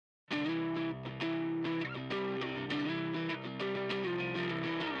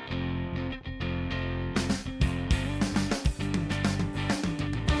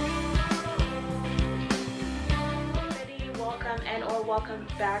welcome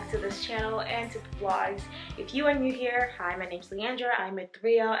back to this channel and to the vlogs. If you are new here, hi, my name's Leandra. I'm a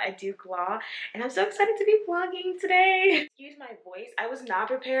 3L at Duke Law and I'm so excited to be vlogging today. Excuse my voice, I was not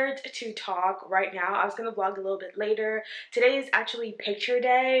prepared to talk right now. I was gonna vlog a little bit later. Today is actually picture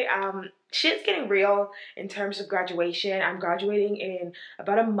day. Shit's getting real in terms of graduation. I'm graduating in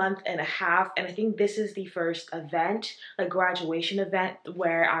about a month and a half, and I think this is the first event, like graduation event,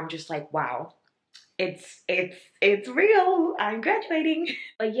 where I'm just like, wow, it's real. I'm graduating.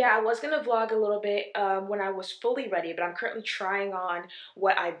 But yeah, I was gonna vlog a little bit when I was fully ready, but I'm currently trying on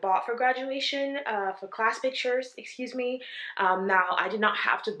what I bought for graduation, for class pictures, excuse me. Now, I did not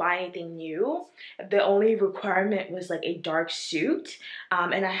have to buy anything new. The only requirement was like a dark suit,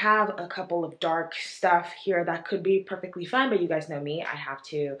 and I have a couple of dark stuff here that could be perfectly fine, but you guys know me, I have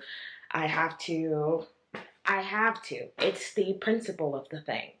to. It's the principle of the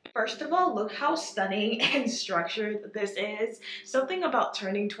thing. First of all, look how stunning and structured this is. Something about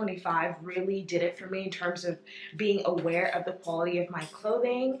turning 25 really did it for me in terms of being aware of the quality of my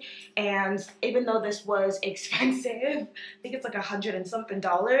clothing. And even though this was expensive, I think it's like $100 and something,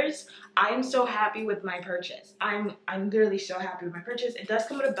 I am so happy with my purchase. I'm literally so happy with my purchase. It does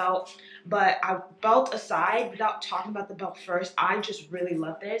come with a belt, but belt aside, without talking about the belt first, I just really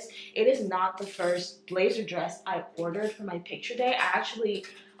love this. It is not the first blazer dress I ordered for my picture day. I actually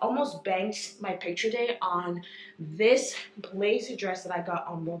almost banked my picture day on this blazer dress that I got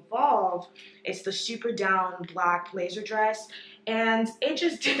on Revolve. It's the super down black blazer dress, and it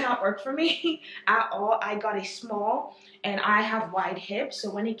just did not work for me at all. I got a small and I have wide hips,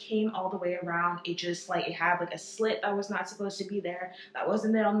 so when it came all the way around, it just like, it had like a slit that was not supposed to be there, that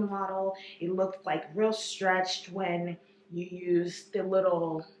wasn't there on the model. It looked like real stretched when you use the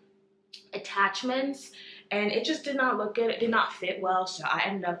little attachments, and it just did not look good. It did not fit well, so I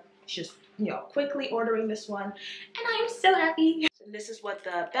ended up just, you know, quickly ordering this one, and I am so happy. So this is what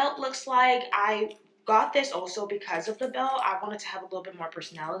the belt looks like. I got this also because of the belt. I wanted to have a little bit more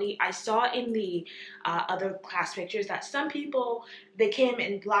personality. I saw in the other class pictures that some people, they came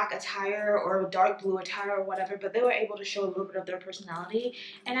in black attire or dark blue attire or whatever, but they were able to show a little bit of their personality,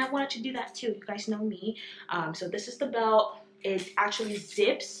 and I wanted to do that too. You guys know me. So this is the belt. It actually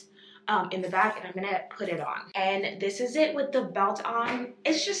zips in the back, and I'm gonna put it on. And this is it with the belt on.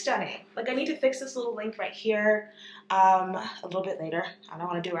 It's just stunning. Like, I need to fix this little link right here a little bit later. I don't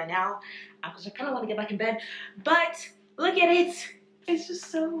want to do it right now because I kind of want to get back in bed, but look at it. It's just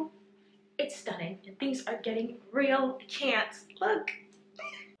so, it's stunning, and things are getting real. I can't. Look.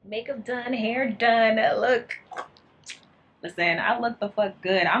 Makeup done, hair done. Look. Listen, I look the fuck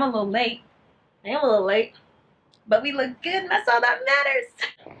good. I'm a little late. But we look good, and that's all that matters.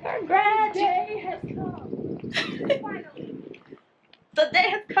 Our grad day has come. Finally. The day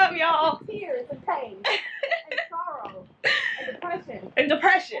has come, y'all. Tears and pain and sorrow and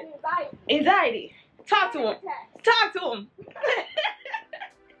depression. And anxiety. Talk to him. Talk to him.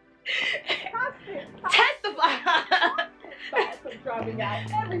 Testify. Thoughts of driving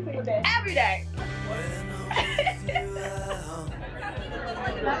out every single day. Every day.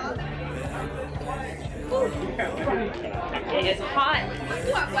 It is hot.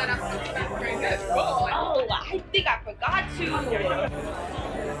 Oh, I think I forgot to.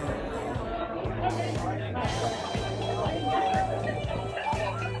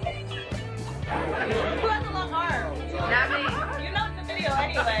 Who has a long arm? Not me. You know it's a video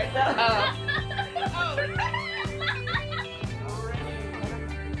anyway, so.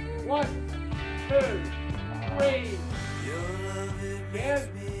 One, two, three. Yes.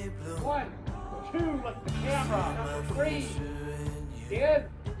 1, 2, look at the camera. Number 3. Good.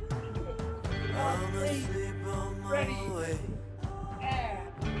 1, 3. Ready. And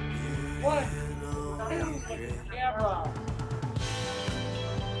 1, 2, look at the camera.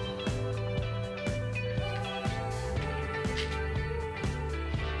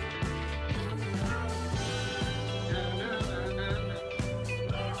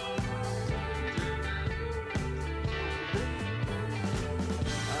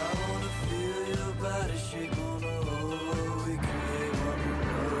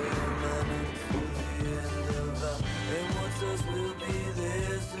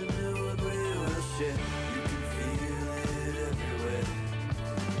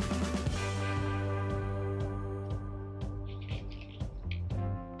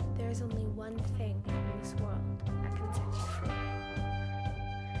 There's only one thing in this world that can set you free.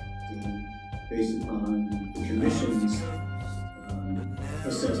 Based upon the commission's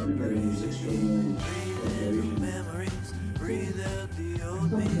assessment that it was extraordinary graduation.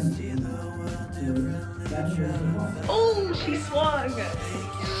 Oh, she swung.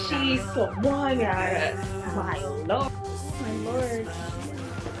 She swung at it. My lord. My lord.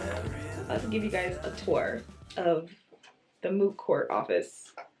 I'm about to give you guys a tour of the moot court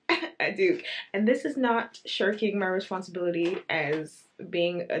office at Duke. And this is not shirking my responsibility as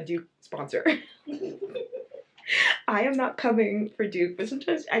being a Duke sponsor. I am not coming for Duke, but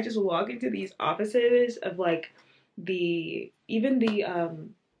sometimes I just walk into these offices of like even the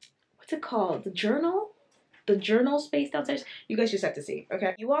what's it called? The journal? The journal space downstairs. You guys just have to see,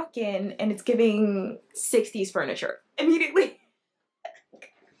 okay? You walk in and it's giving 60s furniture immediately.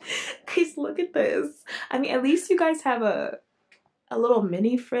 Guys, look at this. I mean, at least you guys have a little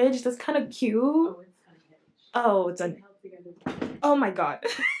mini fridge. That's kind of cute. Oh, it's a. Oh my god.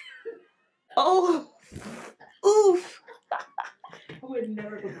 Oh. Oof. I would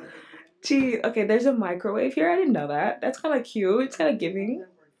never. Gee, okay, there's a microwave here. I didn't know that. That's kind of cute. It's kind of giving.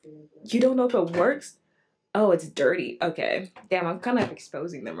 You don't know if it works? Oh, it's dirty. Okay. Damn, I'm kind of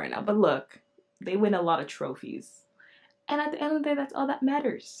exposing them right now. But look, they win a lot of trophies. And at the end of the day, that's all that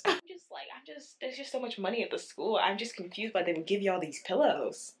matters. There's just so much money at the school. I'm just confused why they would give you all these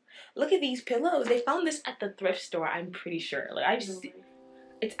pillows. Look at these pillows. They found this at the thrift store, I'm pretty sure. Like,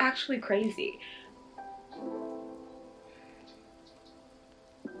 it's actually crazy.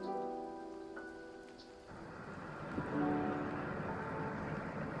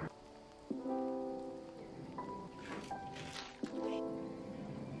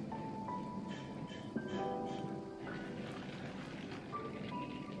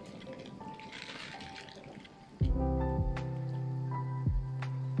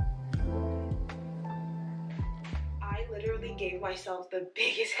 Literally gave myself the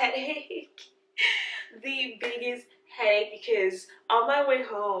biggest headache. The biggest headache because on my way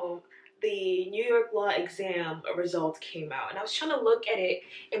home, the New York Law exam results came out and I was trying to look at it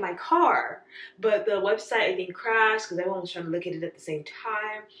in my car, but the website I think crashed because everyone was trying to look at it at the same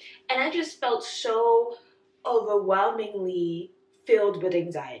time, and I just felt so overwhelmingly filled with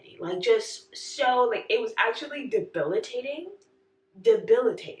anxiety, like just so, like, it was actually debilitating.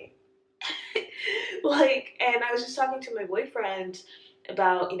 Like, and I was just talking to my boyfriend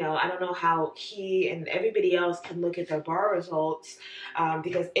about, you know, I don't know how he and everybody else can look at their bar results,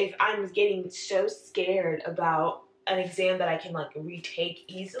 because if I'm getting so scared about an exam that I can like retake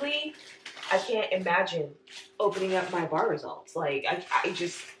easily, I can't imagine opening up my bar results. Like, I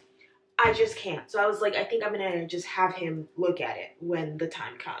just can't. So I was like, I think I'm gonna just have him look at it when the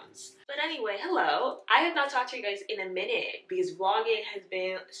time comes. But anyway, hello. I have not talked to you guys in a minute because vlogging has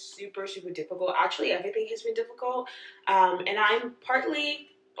been super difficult. Actually, everything has been difficult. And I'm partly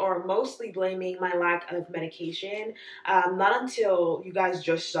or mostly blaming my lack of medication. Not until you guys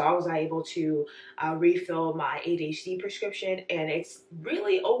just saw was I able to refill my ADHD prescription, and it's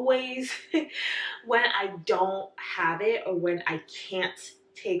really always when I don't have it or when I can't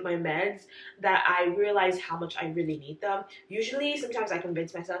take my meds that I realize how much I really need them. Usually, sometimes I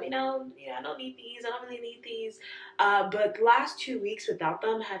convince myself, I don't need these, I don't really need these. But the last 2 weeks without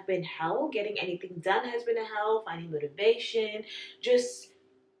them have been hell. Getting anything done has been a hell. Finding motivation, just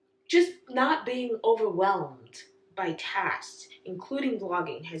not being overwhelmed by tasks, including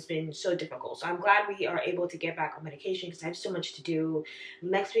vlogging, has been so difficult. So I'm glad we are able to get back on medication because I have so much to do.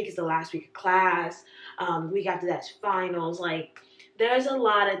 Next week is the last week of class. Week after that's finals. Like, there's a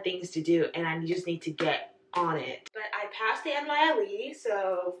lot of things to do and I just need to get on it. But I passed the NYLE,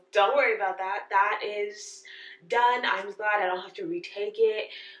 so don't worry about that. That is done. I'm glad I don't have to retake it.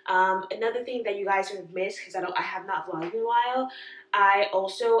 Another thing that you guys have missed, because I have not vlogged in a while, I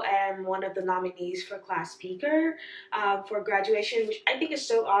also am one of the nominees for Class Speaker for graduation, which I think is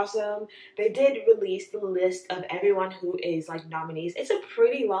so awesome. They did release the list of everyone who is like nominees. It's a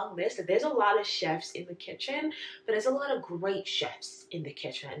pretty long list. There's a lot of chefs in the kitchen, but there's a lot of great chefs in the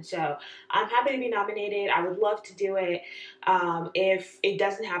kitchen. So I'm happy to be nominated. I would love to do it. If it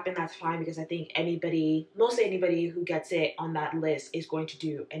doesn't happen, that's fine, because I think mostly anybody who gets it on that list is going to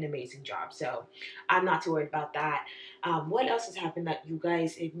do an amazing job. So I'm not too worried about that. What else has happened that you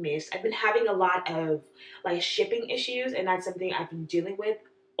guys have missed? I've been having a lot of like shipping issues, and that's something I've been dealing with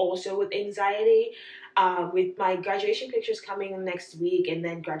also with anxiety. With my graduation pictures coming next week and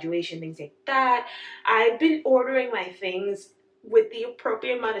then graduation, things like that, I've been ordering my things with the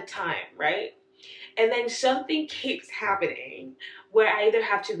appropriate amount of time, right? And then something keeps happening where I either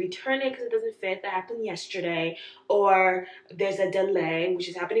have to return it because it doesn't fit. That happened yesterday. Or there's a delay, which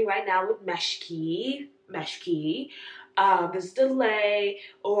is happening right now with Meshki. There's a delay,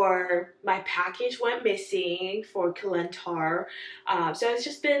 or my package went missing for Kalentar. So it's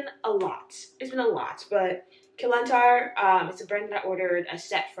just been a lot. It's been a lot. But Kalentar, it's a brand that I ordered a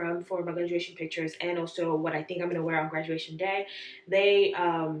set from for my graduation pictures, and also what I think I'm going to wear on graduation day. They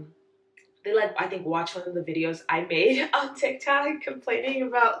they like, I think, watched one of the videos I made on TikTok complaining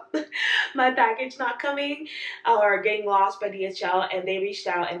about my package not coming or getting lost by DHL, and they reached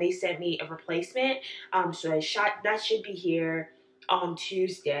out and they sent me a replacement. So that should be here on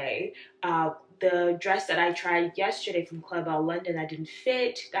Tuesday. The dress that I tried yesterday from Club L London that didn't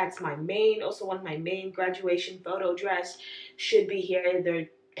fit, that's my main, also one of my main graduation photo dress, should be here.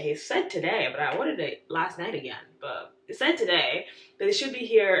 It said today, but I ordered it last night again, but it said today, but it should be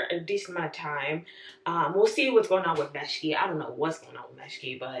here a decent amount of time. We'll see what's going on with Meshki. I don't know what's going on with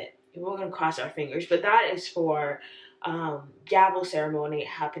Meshki, but we're gonna cross our fingers. But that is for gavel ceremony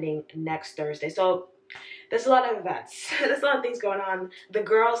happening next Thursday. So there's a lot of events. There's a lot of things going on. The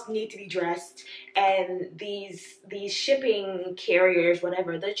girls need to be dressed, and these shipping carriers,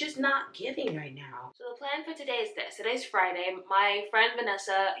 whatever, they're just not giving right now. So the plan for today is this. Today's Friday. My friend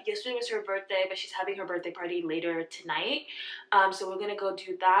Vanessa, yesterday was her birthday, but she's having her birthday party later tonight. So we're gonna go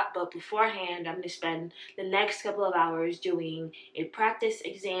do that. But beforehand, I'm gonna spend the next couple of hours doing a practice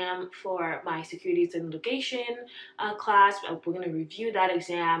exam for my securities and litigation class. We're gonna review that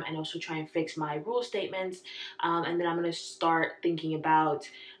exam and also try and fix my rule statements. And then I'm going to start thinking about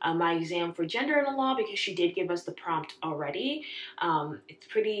my exam for gender in the law, because she did give us the prompt already. It's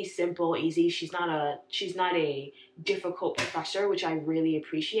pretty simple, easy. She's not a difficult professor, which I really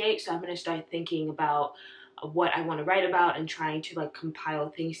appreciate. So I'm going to start thinking about what I want to write about and trying to like compile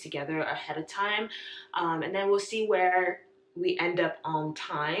things together ahead of time. And then we'll see where we end up on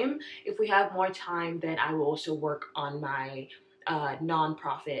time. If we have more time, then I will also work on my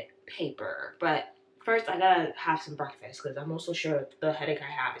nonprofit paper. But first, I gotta have some breakfast, because I'm also sure the headache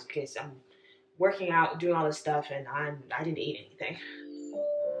I have is because I'm working out, doing all this stuff, and I didn't eat anything.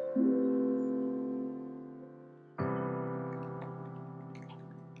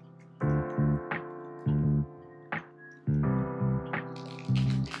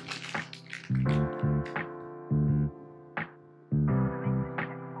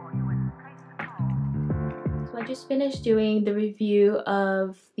 So I just finished doing the review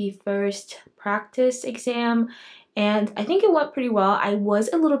of the first practice exam, and I think it went pretty well. I was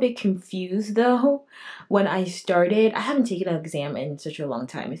a little bit confused though when I started. I haven't taken an exam in such a long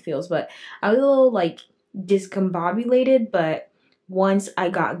time, it feels, but I was a little like discombobulated, but once I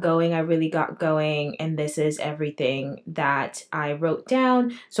got going, I really got going, and this is everything that I wrote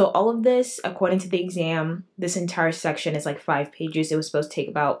down. So all of this, according to the exam, this entire section is like 5 pages. It was supposed to take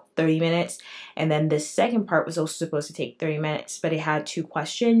about 30 minutes. And then this second part was also supposed to take 30 minutes, but it had 2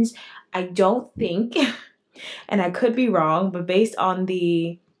 questions. I don't think, and I could be wrong, but based on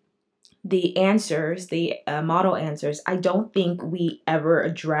the answers, the model answers, I don't think we ever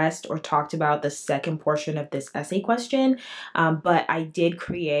addressed or talked about the second portion of this essay question, but I did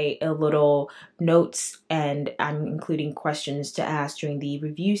create a little notes, and I'm including questions to ask during the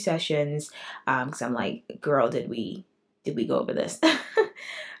review sessions, because I'm like, girl, did we go over this?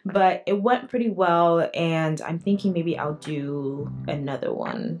 But it went pretty well, and I'm thinking maybe I'll do another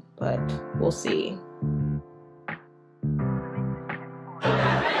one, but we'll see.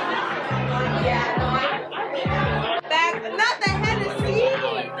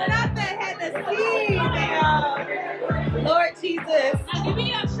 Lord Jesus, give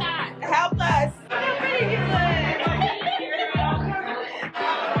me a shot. Help us.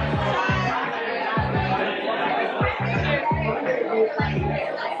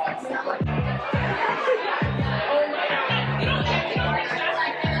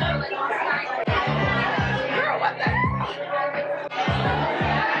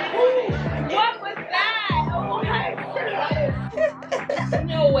 What was that?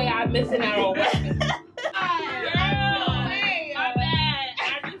 No way I'm missing out on what.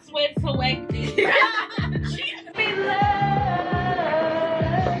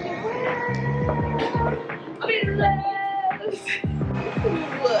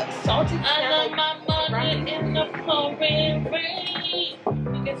 Salty. I love my money in the pouring rain.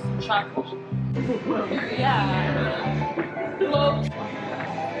 You get some chocolate. Yeah.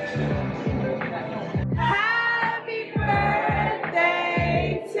 Happy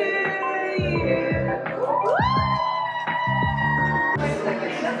birthday to you.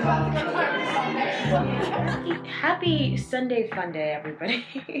 Happy Sunday fun day, everybody.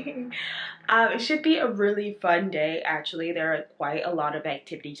 It should be a really fun day, actually. There are quite a lot of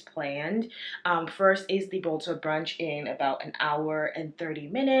activities planned. First is the Bolsa brunch in about an hour and 30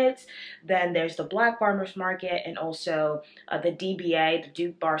 minutes. Then there's the Black Farmers Market, and also the DBA, the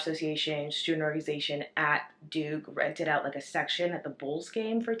Duke Bar Association student organization at Duke, rented out like a section at the Bulls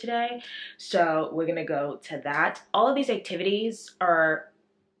game for today. So we're gonna go to that. All of these activities are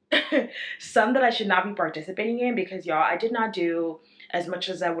some that I should not be participating in, because y'all, I did not do as much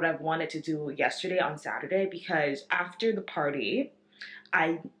as I would have wanted to do yesterday on Saturday, because after the party,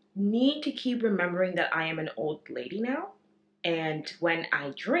 I need to keep remembering that I am an old lady now. And when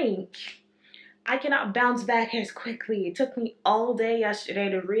I drink, I cannot bounce back as quickly. It took me all day yesterday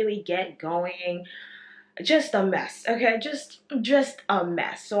to really get going. Just a mess, okay? Just a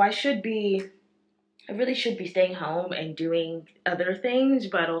mess. So I really should be staying home and doing other things,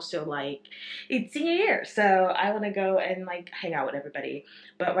 but also like it's senior year, so I want to go and like hang out with everybody.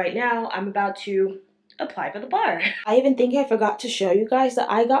 But right now I'm about to apply for the bar. I even think I forgot to show you guys that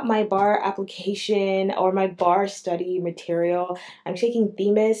I got my bar application or my bar study material. I'm taking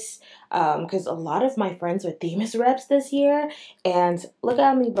Themis because a lot of my friends are Themis reps this year, and look at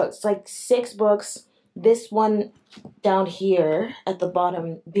how many books, like 6 books. This one down here at the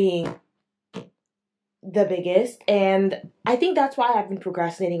bottom being the biggest, and I think that's why I've been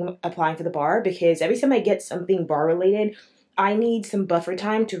procrastinating applying for the bar, because every time I get something bar related, I need some buffer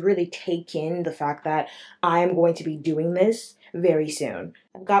time to really take in the fact that I'm going to be doing this very soon.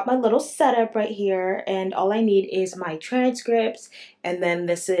 I've got my little setup right here, and all I need is my transcripts, and then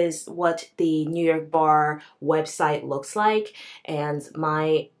this is what the New York Bar website looks like, and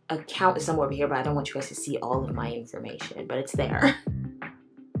my account is somewhere over here, but I don't want you guys to see all of my information, but it's there.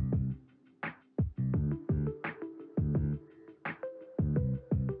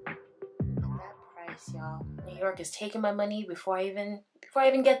 Y'all, New York is taking my money before I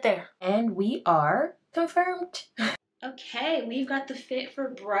even get there, and we are confirmed. Okay, we've got the fit for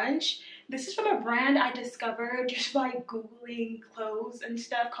brunch. This is from a brand I discovered just by googling clothes and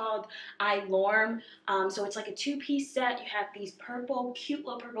stuff called iLorm. So it's like a 2-piece set. You have these cute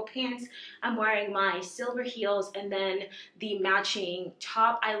little purple pants. I'm wearing my silver heels and then the matching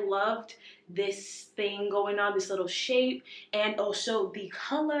top. I loved this thing going on, this little shape, and also the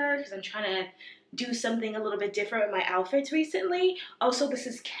color, because I'm trying to do something a little bit different with my outfits recently. Also, this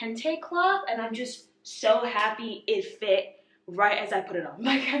is kente cloth, and I'm just so happy it fit right as I put it on.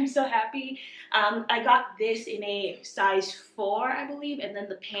 Like, I'm so happy. I got this in a size 4, I believe, and then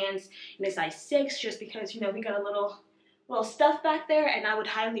the pants in a size 6, just because, you know, we got a little stuff back there, and I would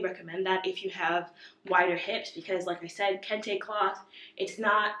highly recommend that if you have wider hips, because like I said, kente cloth, it's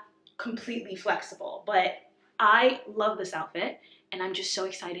not completely flexible, but I love this outfit, and I'm just so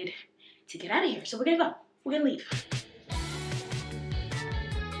excited to get out of here. So we're gonna go. We're gonna leave.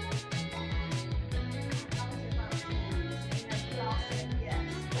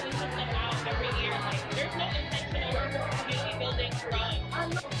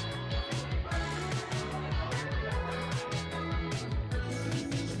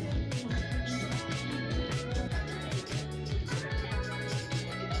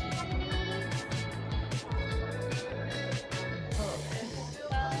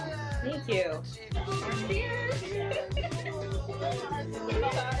 Thank you.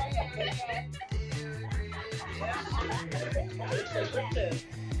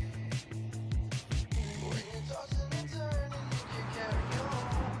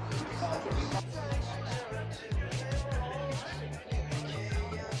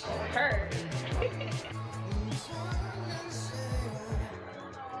 Her.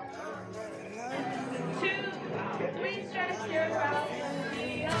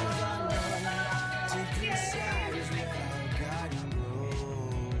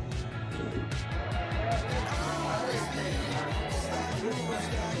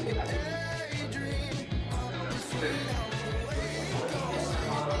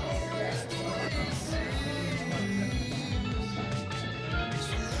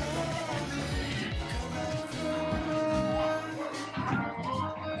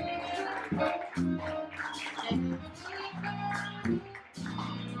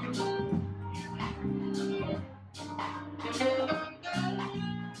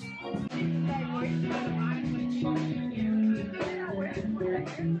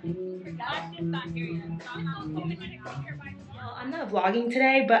 Well, I'm not vlogging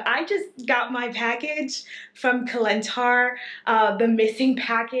today, but I just got my package from Kalentar, the missing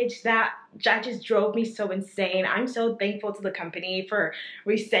package that just drove me so insane. I'm so thankful to the company for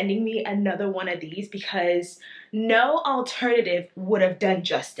resending me another one of these, because no alternative would have done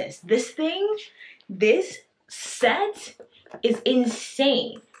justice. This set is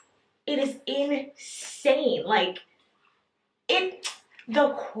insane. It is insane. Like, the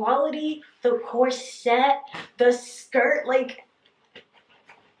quality, the corset, the skirt, like,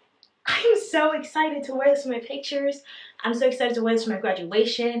 I'm so excited to wear this for my pictures. I'm so excited to wear this for my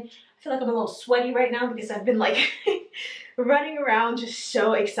graduation. I feel like I'm a little sweaty right now because I've been like running around just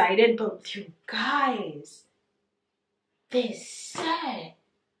so excited. But you guys, this set,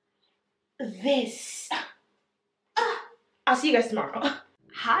 I'll see you guys tomorrow.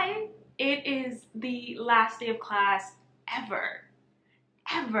 Hi, it is the last day of class ever.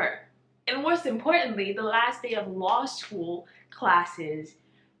 And most importantly, the last day of law school classes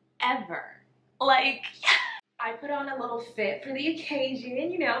ever. Like, I put on a little fit for the occasion,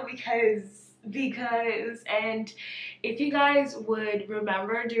 you know, because and if you guys would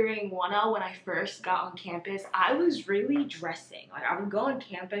remember during 1L when I first got on campus, I was really dressing. Like, I would go on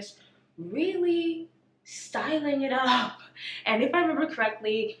campus really styling it up. And if I remember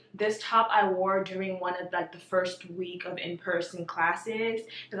correctly, this top I wore during one of like the first week of in-person classes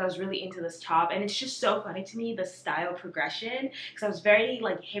because I was really into this top, and it's just so funny to me, the style progression, because I was very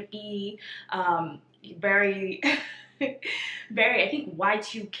like hippie, very very, I think,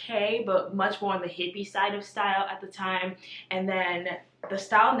 Y2K, but much more on the hippie side of style at the time. And then the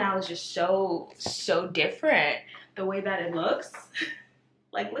style now is just so different, the way that it looks.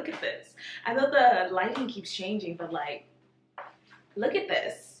 Like, look at this. I know the lighting keeps changing, but like, look at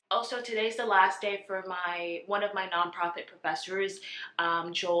this. Also, today's the last day for one of my nonprofit professors,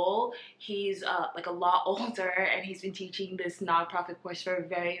 Joel. He's like a lot older, and he's been teaching this nonprofit course for a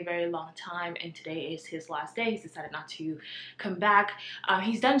very long time, and today is his last day. He's decided not to come back.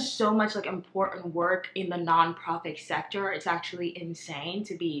 He's done so much like important work in the nonprofit sector. It's actually insane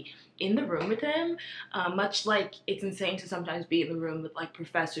to be in the room with him, much like it's insane to sometimes be in the room with like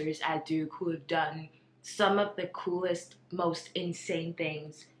professors at Duke who have done some of the coolest, most insane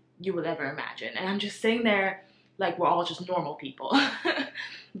things you would ever imagine. And I'm just sitting there like we're all just normal people.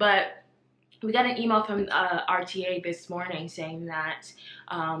 But we got an email from RTA this morning saying that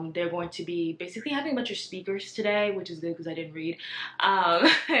they're going to be basically having a bunch of speakers today, which is good because I didn't read.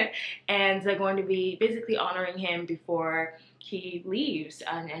 And they're going to be basically honoring him before he leaves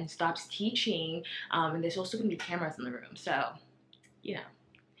and stops teaching. And there's also going to be cameras in the room, so, you know,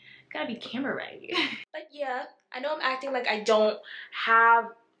 gotta be camera ready. But yeah, I know I'm acting like I don't have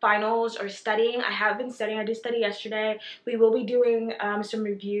finals or studying. I have been studying. I did study yesterday. We will be doing some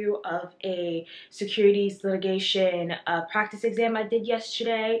review of a securities litigation practice exam I did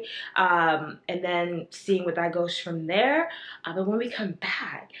yesterday, and then seeing what that goes from there. But when we come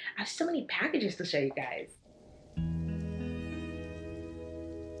back, I have so many packages to show you guys.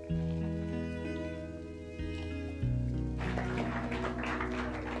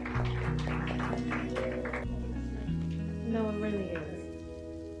 No, it really is.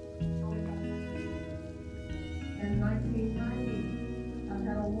 In 1990, I've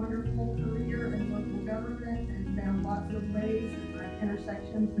had a wonderful career in local government and found lots of ways to find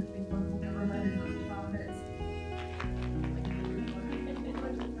intersections between local government and nonprofits.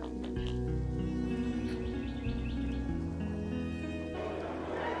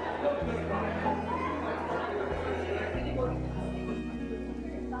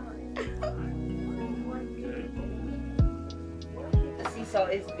 So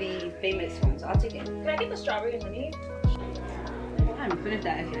is the famous one, so I'll take it. Can I get the strawberry and honey? I haven't finished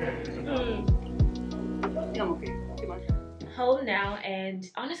that. Yeah, I'm okay. Home now, and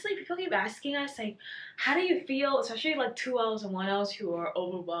honestly, people keep asking us like, how do you feel, especially like 2Ls and 1Ls who are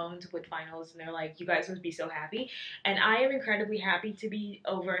overwhelmed with finals, and they're like, you guys must be so happy. And I am incredibly happy to be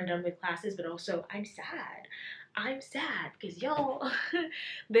over and done with classes, but also I'm sad. I'm sad because y'all,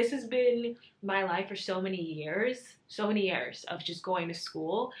 this has been my life for so many years of just going to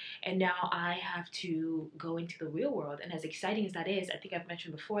school, and now I have to go into the real world. And as exciting as that is, I think I've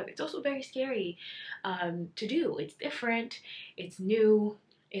mentioned before, it's also very scary to do. It's different, it's new,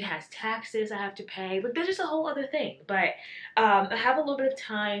 it has taxes I have to pay, but there's just a whole other thing. But I have a little bit of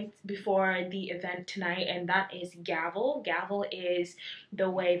time before the event tonight, and that is Gavel. Gavel is the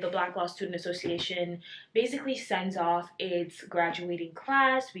way the Black Law Student Association basically sends off its graduating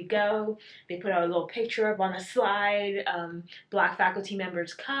class. We go, they put our little picture up on a slide, Black faculty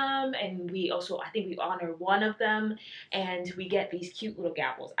members come, and we also, I think we honor one of them, and we get these cute little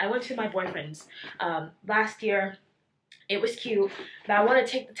gavels. I went to my boyfriend's last year. It was cute, but I want to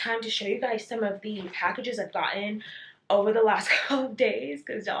take the time to show you guys some of the packages I've gotten over the last couple of days,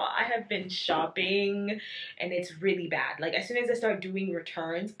 because y'all, I have been shopping and it's really bad. Like, as soon as I start doing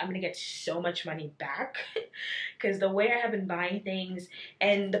returns, I'm gonna get so much money back because the way I have been buying things.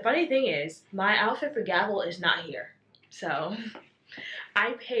 And the funny thing is, my outfit for Gavel is not here, so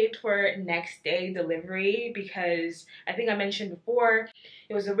I paid for next day delivery because I think I mentioned before,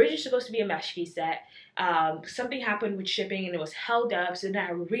 it was originally supposed to be a meshki set. Something happened with shipping and it was held up, so then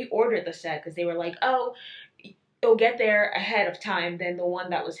I reordered the set because they were like, oh, it'll get there ahead of time than the one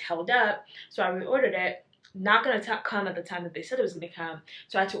that was held up. So I reordered it. Not gonna come at the time that they said it was gonna come,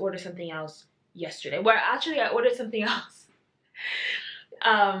 so I had to order something else yesterday. Well, actually I ordered something else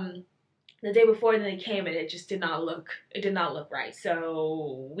the day before, and then they came and it just did not look right.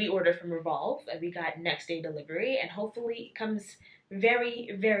 So we ordered from Revolve and we got next day delivery, and hopefully it comes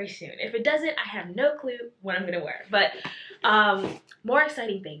very, very soon. If it doesn't, I have no clue what I'm gonna wear. But more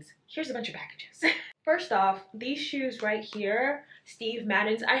exciting things. Here's a bunch of packages. First off, these shoes right here, Steve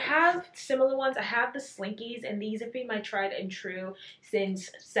Madden's. I have similar ones. I have the Slinkies, and these have been my tried and true since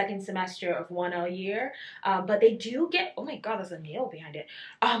second semester of 1L year. But they do get, oh my god, there's a nail behind it.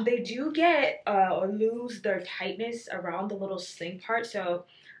 They do get or lose their tightness around the little sling part. So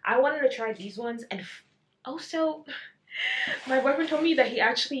I wanted to try these ones. And also, my boyfriend told me that he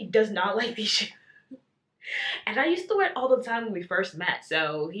actually does not like these shoes. And I used to wear it all the time when we first met,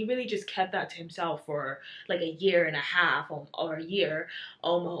 so he really just kept that to himself for like a year and a half or a year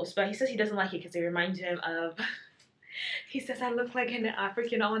almost. But he says he doesn't like it because it reminds him of, he says I look like an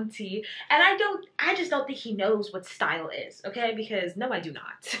African auntie. And I just don't think he knows what style is, okay? Because no, I do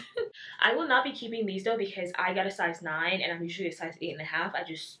not. I will not be keeping these though because I got a size 9 and I'm usually a size 8.5. I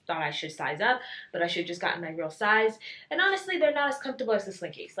just thought I should size up, but I should just gotten my real size. And honestly, they're not as comfortable as the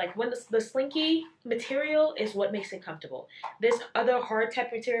Slinkies. Like when the Slinky material is what makes it comfortable. This other hard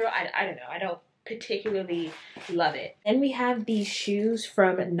type material, I don't know. I don't particularly love it. Then we have these shoes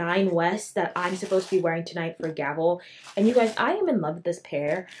from 9 West that I'm supposed to be wearing tonight for Gavel. And you guys, I am in love with this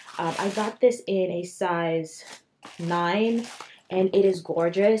pair. I got this in a size 9. And it is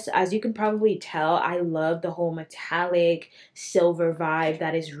gorgeous. As you can probably tell, I love the whole metallic silver vibe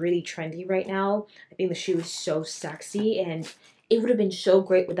that is really trendy right now. I think the shoe is so sexy, and it would have been so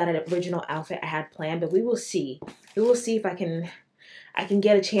great with that original outfit I had planned, but we will see. We will see if I can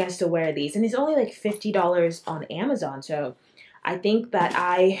get a chance to wear these. And it's only like $50 on Amazon, so I think that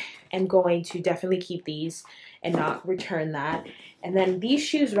I am going to definitely keep these and not return that. And then these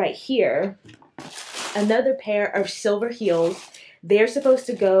shoes right here, another pair of silver heels. They're supposed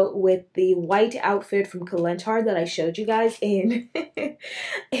to go with the white outfit from Kalentar that I showed you guys in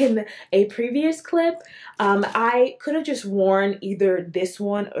in a previous clip. I could have just worn either this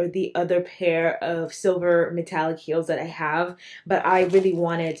one or the other pair of silver metallic heels that I have, but I really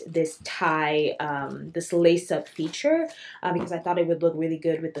wanted this tie, this lace-up feature because I thought it would look really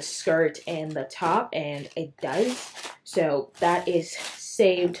good with the skirt and the top, and it does. So that is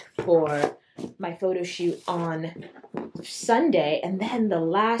saved for my photo shoot on Sunday. And then the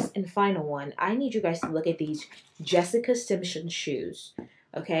last and final one, I need you guys to look at these Jessica Simpson shoes.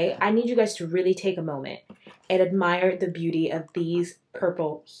 Okay, I need you guys to really take a moment and admire the beauty of these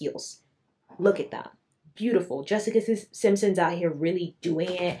purple heels. Look at that. Beautiful. Jessica Simpson's out here really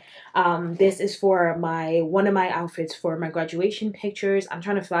doing it. This is for one of my outfits for my graduation pictures. I'm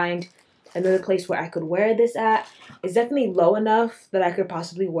trying to find another place where I could wear this at. It's definitely low enough that I could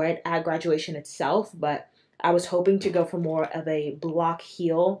possibly wear it at graduation itself, but I was hoping to go for more of a block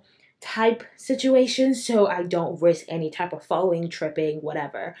heel type situation so I don't risk any type of falling, tripping,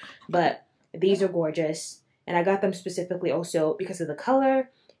 whatever. But these are gorgeous, and I got them specifically also because of the color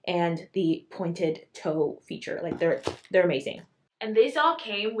and the pointed toe feature. Like they're amazing. And these all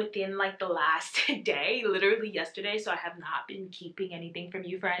came within like the last day, literally yesterday, so I have not been keeping anything from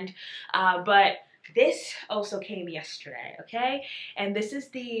you, friend. But this also came yesterday, okay? And this is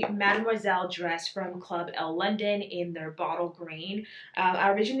the Mademoiselle dress from Club L London in their bottle green. I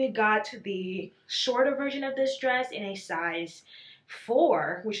originally got the shorter version of this dress in a size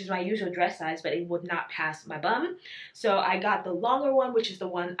 4, which is my usual dress size, but it would not pass my bum. So I got the longer one, which is the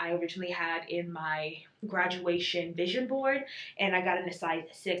one I originally had in my graduation vision board, and I got it in a size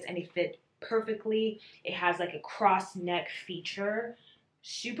 6, and it fit perfectly. It has like a cross neck feature,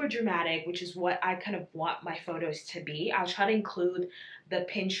 super dramatic, which is what I kind of want my photos to be. I'll try to include the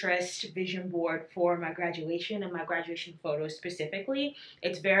Pinterest vision board for my graduation and my graduation photos specifically.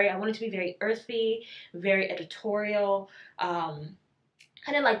 I want it to be very earthy, very editorial,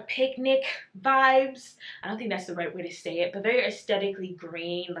 kind of like picnic vibes. I don't think that's the right way to say it, but very aesthetically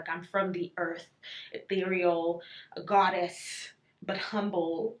green, like I'm from the earth, ethereal, a goddess, but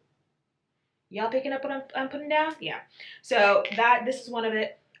humble. Y'all picking up what I'm putting down? Yeah. So this is one of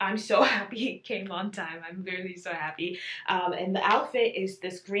it. I'm so happy it came on time. I'm really so happy. And the outfit is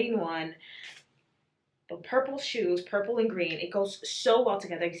this green one. The purple shoes, purple and green. It goes so well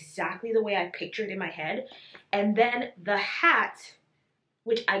together, exactly the way I pictured in my head. And then the hat,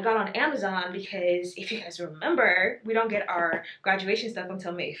 which I got on Amazon because if you guys remember, we don't get our graduation stuff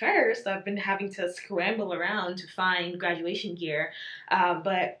until May 1st. I've been having to scramble around to find graduation gear.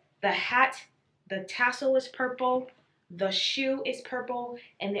 But the hat, the tassel is purple, the shoe is purple,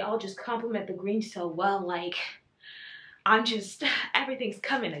 and they all just complement the green so well. Like, everything's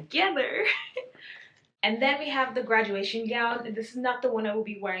coming together. And then we have the graduation gown. This is not the one I will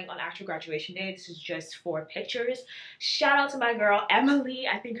be wearing on actual graduation day. This is just for pictures. Shout out to my girl Emily.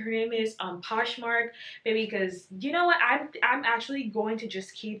 I think her name is Poshmark, baby. Because you know what, I'm actually going to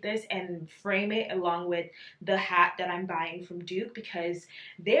just keep this and frame it along with the hat that I'm buying from Duke, because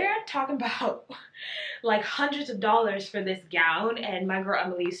they're talking about like hundreds of dollars for this gown, and my girl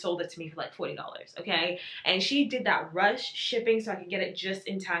Emily sold it to me for like $40. Okay, and she did that rush shipping so I could get it just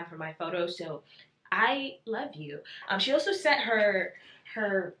in time for my photo. So I love you. She also sent her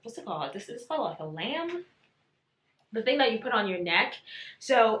what's it called? This is called like a lamb, the thing that you put on your neck.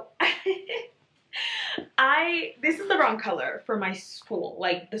 So this is the wrong color for my school.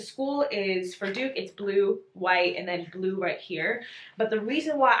 Like the school is for Duke, it's blue, white, and then blue right here. But the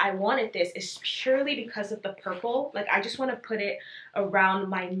reason why I wanted this is purely because of the purple. Like I just want to put it around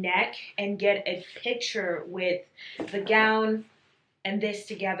my neck and get a picture with the gown and this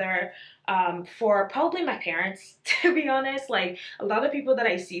together, for probably my parents, to be honest. Like a lot of people that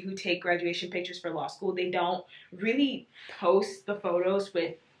I see who take graduation pictures for law school, they don't really post the photos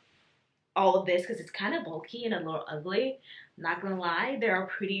with all of this because it's kind of bulky and a little ugly. Not gonna lie, there are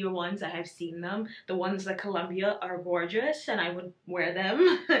prettier ones. I have seen them. The ones at Columbia are gorgeous and I would wear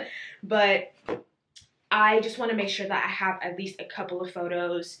them. But I just want to make sure that I have at least a couple of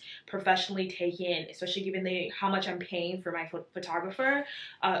photos professionally taken, especially given how much I'm paying for my photographer,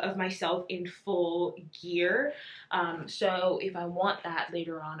 of myself in full gear. So if I want that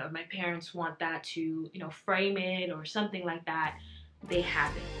later on, or my parents want that to, you know, frame it or something like that, they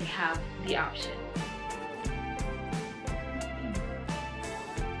have it. They have the option.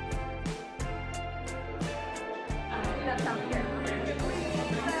 That sounds good.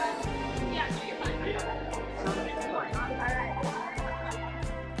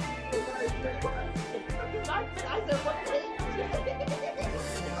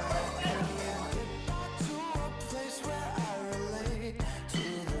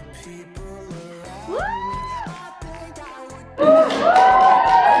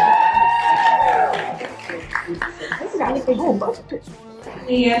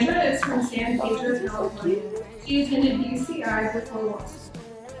 Leandra is from San Pedro, California. She attended UCI before law school.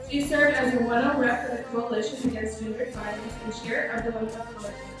 She served as a 1-0 rep for the Coalition Against Gender Violence and chair of the Women's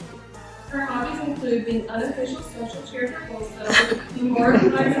College. Her hobbies include being unofficial social chair for Bolsa,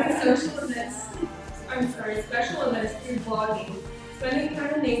 organizing special events through blogging, spending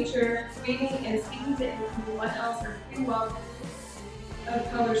time in nature, reading, and speaking to anyone else or free welcome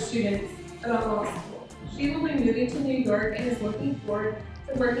of color students about law school. She will be moving to New York and is looking forward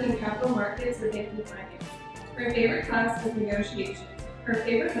to working in capital markets or banking finance. Her favorite class is negotiations. Her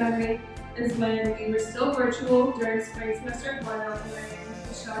favorite memory is when we were still virtual during spring semester of While in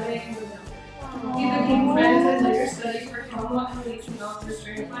Shade and Louisville. We became friends and later studied for Commonwealth and leasing officers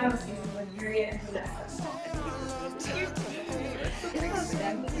during final season with Harriet and Vanessa. So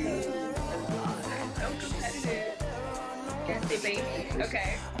competitive. Can't say baby. Okay.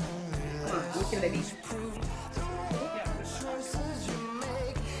 Come on, what can they be?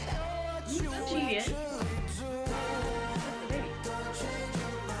 Cheating.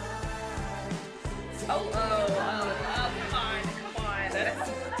 Oh, come on.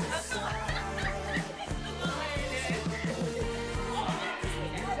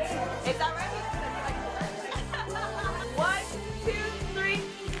 Is that right? 1, 2, 3.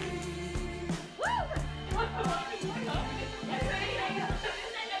 Woo! Everybody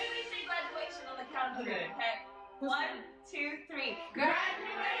say graduation on the count of 3, okay? 1, 2, 3. Graduation!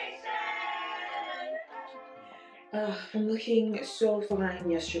 I'm looking so fine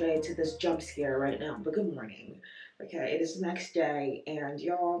yesterday to this jump scare right now, but good morning. Okay, it is the next day, and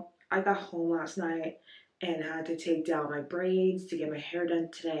y'all, I got home last night and had to take down my braids to get my hair done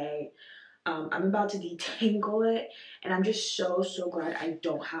today. I'm about to detangle it, and I'm just so glad I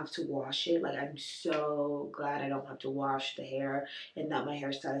don't have to wash it. Like, I'm so glad I don't have to wash the hair, and that my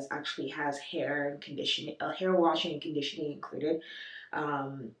hairstylist actually has hair washing and conditioning included.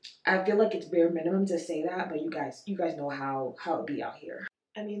 I feel like it's bare minimum to say that, but you guys know how it be out here.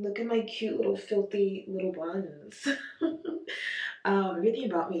 I mean, look at my cute little filthy little buns. Everything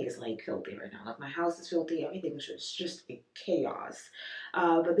about me is like filthy right now. Like my house is filthy. Everything is just chaos.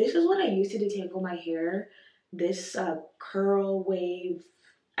 But this is what I use to detangle my hair. This Curl Wave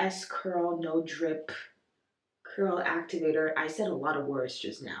S Curl No Drip Curl Activator. I said a lot of words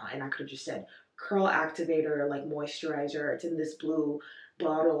just now, and I could have just said curl activator, like moisturizer. It's in this blue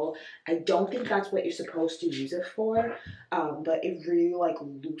bottle. I don't think that's what you're supposed to use it for, but it really like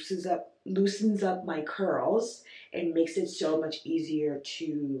loosens up my curls and makes it so much easier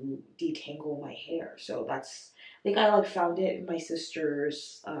to detangle my hair. So that's think I like found it in my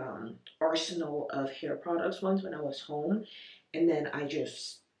sister's arsenal of hair products once when I was home, and then I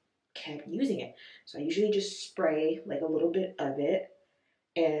just kept using it. So I usually just spray like a little bit of it,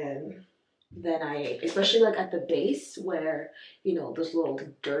 and then I, especially like at the base where, you know, those little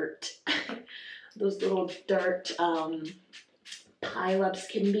dirt those little dirt pile-ups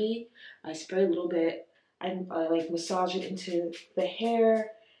can be, I spray a little bit. I like massage it into the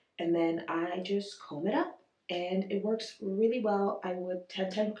hair, and then I just comb it up, and it works really well. I would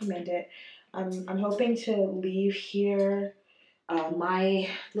 10/10 recommend it. I'm hoping to leave here my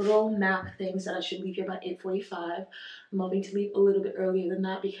little map things that I should leave here by 8:45. I'm hoping to leave a little bit earlier than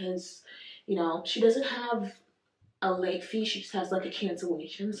that because, you know, she doesn't have a late fee, she just has like a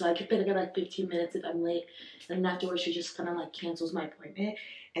cancellation, so I can pick up like 15 minutes if I'm late, and then afterwards she just kind of like cancels my appointment,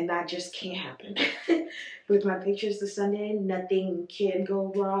 and that just can't happen. With my pictures this Sunday, nothing can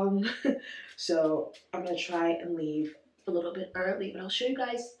go wrong. So I'm gonna try and leave a little bit early, but I'll show you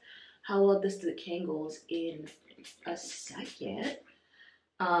guys how well this detangles in a second.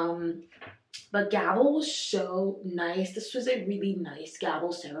 But gavel was so nice. This was a really nice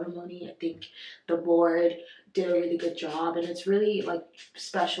gavel ceremony. I think the board did a really good job, and it's really like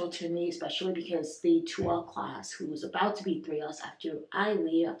special to me, especially because the 2L class, who was about to be 3Ls after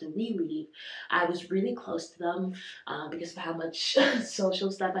we leave, I was really close to them because of how much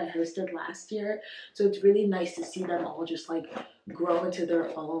social stuff I hosted last year. So it's really nice to see them all just like grow into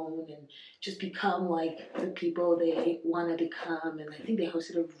their own and just become like the people they want to become. And I think they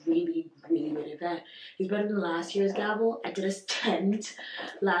hosted a really good event. It's better than last year's gavel. I did attend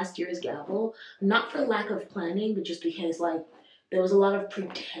last year's gavel, not for lack of planning, but just because like there was a lot of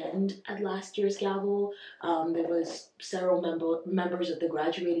pretend at last year's gavel. There was several members of the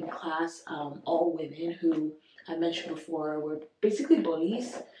graduating class, all women, who I mentioned before were basically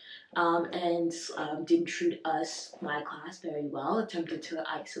bullies. And didn't treat us, my class, very well, attempted to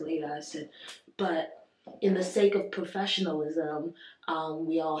isolate us, but in the sake of professionalism,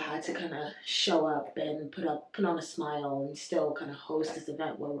 we all had to kind of show up and put on a smile and still kind of host this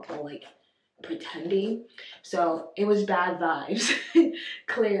event where we're all like pretending. So it was bad vibes,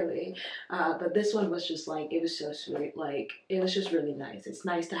 clearly, but this one was just like, it was so sweet. Like, it was just really nice. It's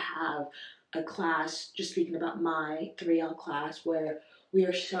nice to have a class, just speaking about my 3L class, where we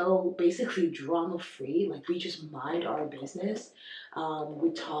are so basically drama-free. Like, we just mind our business.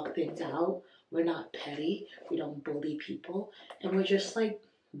 We talk things out. We're not petty. We don't bully people. And we're just, like,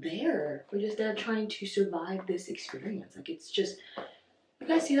 there. We're just there trying to survive this experience. Like, it's just... You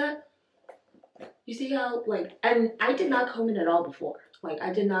guys see that? You see how, like... And I did not comb it at all before. Like,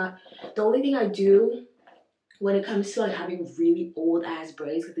 I did not... The only thing I do when it comes to like having really old ass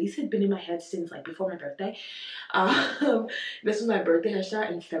braids, because these had been in my head since like before my birthday. This was my birthday hairstyle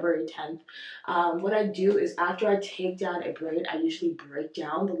in February 10th. What I do is after I take down a braid, I usually break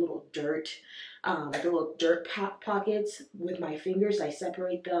down the little dirt pockets with my fingers. I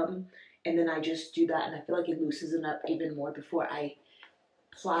separate them, and then I just do that, and I feel like it loosens it up even more before I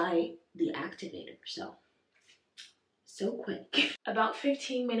apply the activator. So quick. About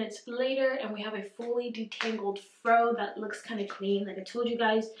 15 minutes later, and we have a fully detangled fro that looks kind of clean. Like I told you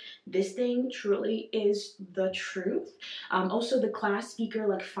guys, this thing truly is the truth. Also, the class speaker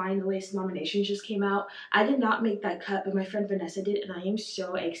like finalist nominations just came out. I did not make that cut, but my friend Vanessa did, and I am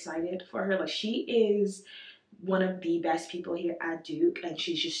so excited for her. Like, she is one of the best people here at Duke, and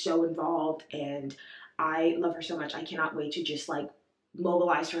she's just so involved, and I love her so much. I cannot wait to just like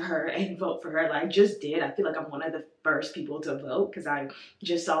mobilize for her and vote for her. Like I just did. I feel like I'm one of the first people to vote because I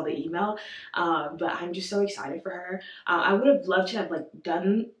just saw the email. But I'm just so excited for her. I would have loved to have like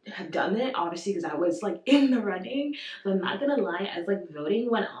done it, obviously, because I was like in the running. But I'm not gonna lie, as like voting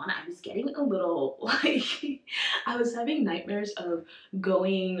went on, I was getting a little like I was having nightmares of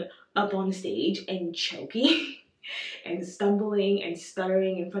going up on stage and choking and stumbling and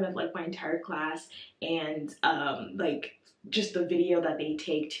stuttering in front of like my entire class, and like just the video that they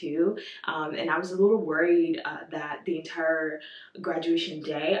take too. And I was a little worried that the entire graduation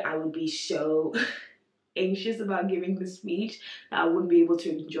day I would be so anxious about giving the speech that I wouldn't be able to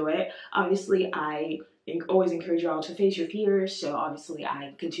enjoy it. Obviously, I always encourage y'all to face your fears, so obviously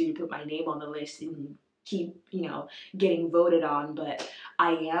I continue to put my name on the list and keep, you know, getting voted on, but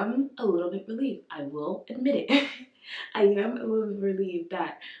I am a little bit relieved. I will admit it. I am a little bit relieved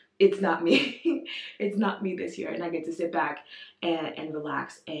that it's not me. It's not me this year, and I get to sit back and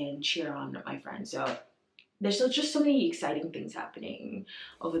relax and cheer on my friends. So there's just so many exciting things happening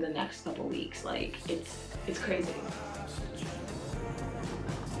over the next couple weeks. Like, it's crazy.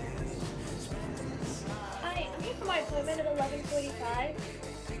 Hi, I'm here for my appointment at 11:45.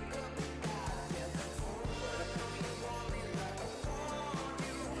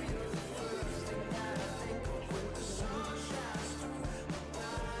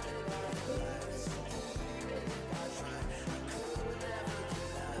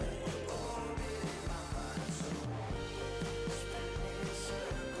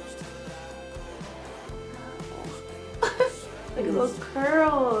 those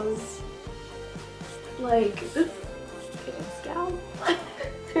curls. Like this scalp.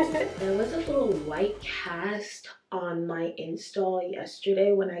 There was a little white cast on my install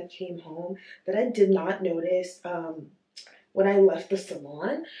yesterday when I came home that I did not notice when I left the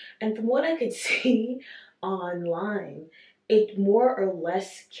salon. And from what I could see online, it more or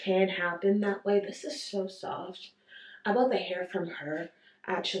less can happen that way. This is so soft. I bought the hair from her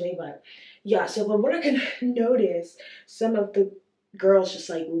actually, but yeah, so from what I can notice, some of the girls just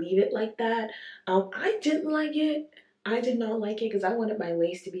like leave it like that. I didn't like it. I did not like it because I wanted my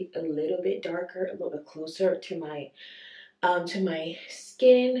lace to be a little bit darker, a little bit closer to my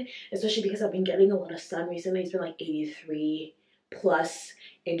skin, especially because I've been getting a lot of sun recently. It's been like 83 plus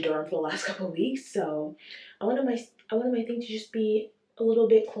in Durham for the last couple of weeks, so I wanted my thing to just be a little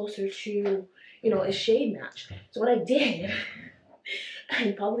bit closer to, you know, a shade match. So what I did,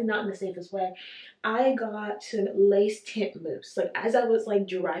 and probably not in the safest way, I got some lace tint mousse. Like as I was like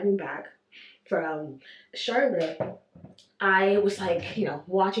driving back from Charlotte, I was like, you know,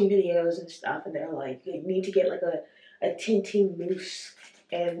 watching videos and stuff, and they're like, you need to get like a tinting mousse,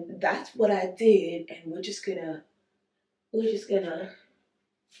 and that's what I did. And we're just gonna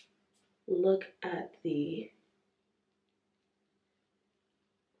look at the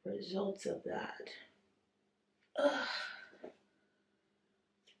results of that. Ugh.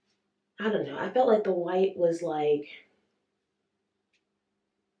 I don't know. I felt like the white was like,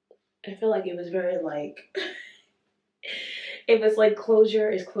 I feel like it was very like, it was like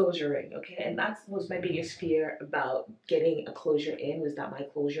closure is closuring, okay? And that was my biggest fear about getting a closure in, was that my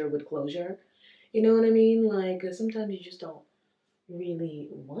closure would closure. You know what I mean? Like, sometimes you just don't really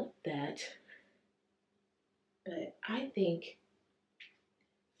want that. But I think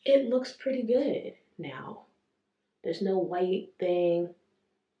it looks pretty good now. There's no white thing.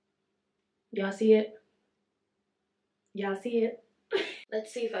 Y'all see it? Y'all see it?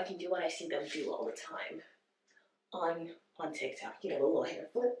 Let's see if I can do what I see them do all the time on TikTok. You know, a little hair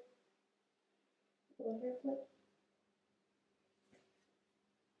flip. A little hair flip.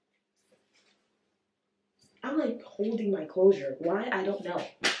 I'm like holding my closure. Why? I don't know.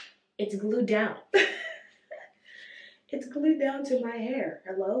 It's glued down. It's glued down to my hair.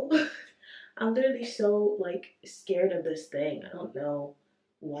 Hello? I'm literally so like scared of this thing. I don't know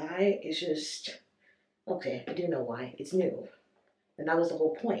why. It's just, okay, I do know why. It's new. And that was the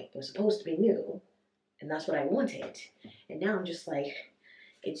whole point. It was supposed to be new. And that's what I wanted. And now I'm just like,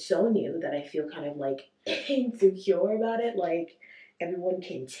 it's so new that I feel kind of like insecure about it. Like everyone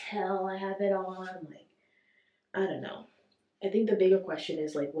can tell I have it on. Like, I don't know. I think the bigger question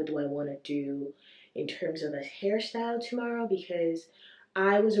is like, what do I want to do in terms of a hairstyle tomorrow? Because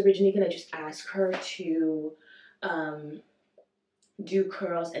I was originally going to just ask her to do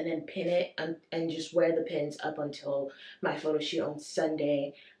curls and then pin it and just wear the pins up until my photo shoot on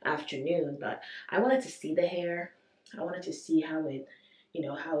Sunday afternoon. But I wanted to see the hair. I wanted to see how it, you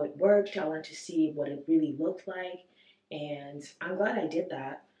know, how it worked. I wanted to see what it really looked like. And I'm glad I did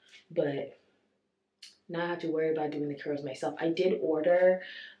that. But now I have to worry about doing the curls myself. I did order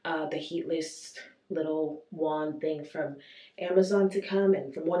the heatless little wand thing from Amazon to come,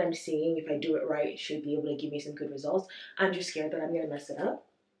 and from what I'm seeing, if I do it right, it should be able to give me some good results. I'm just scared that I'm gonna mess it up.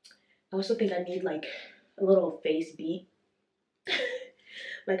 I also think I need like a little face beat.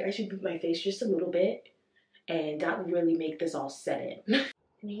 Like I should beat my face just a little bit, and that would really make this all set in.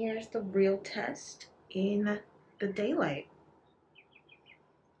 And here's the real test in the daylight.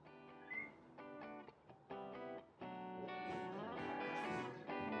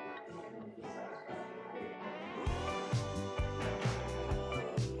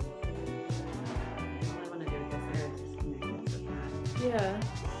 Yeah.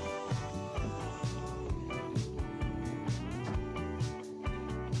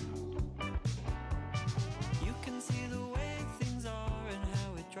 You can see the way things are and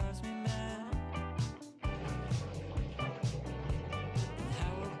how it drives me mad. And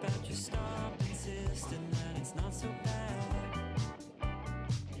how about you stop insisting that it's not so bad?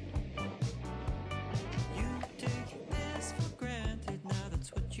 You take this for granted, now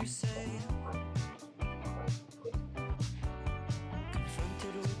that's what you say.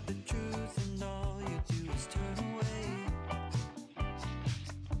 Confronted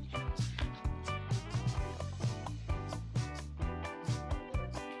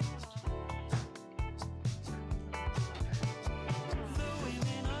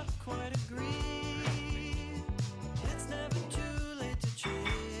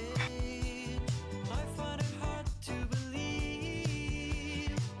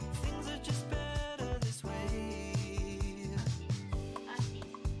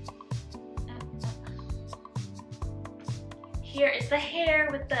Here is the hair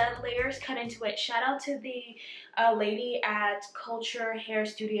with the layers cut into it. Shout out to the lady at Culture Hair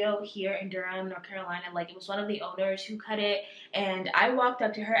Studio here in Durham, North Carolina. Like, it was one of the owners who cut it, and I walked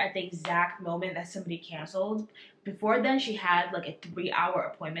up to her at the exact moment that somebody canceled. Before then, she had like a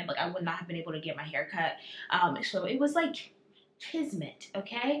 3-hour appointment. Like, I would not have been able to get my hair cut. So it was like kismet,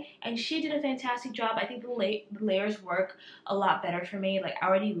 okay? And she did a fantastic job. I think the layers work a lot better for me. Like, I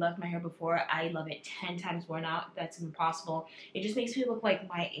already loved my hair before. I love it 10 times more now. That's impossible. It just makes me look like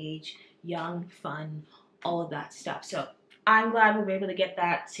my age, young, fun, all of that stuff. So I'm glad we were able to get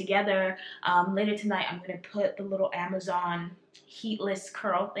that together. Later tonight, I'm gonna put the little Amazon heatless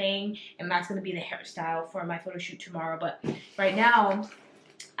curl thing, and that's gonna be the hairstyle for my photo shoot tomorrow. But right now,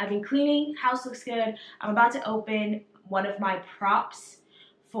 I've been cleaning. House looks good. I'm about to open one of my props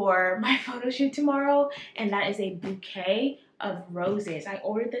for my photo shoot tomorrow, and that is a bouquet of roses. I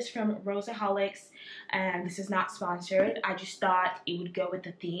ordered this from Rosaholics, and this is not sponsored. I just thought it would go with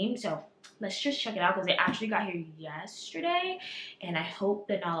the theme, so let's just check it out because they actually got here yesterday, and I hope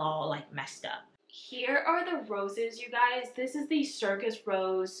they're not all like messed up. Here are the roses, you guys. This is the Circus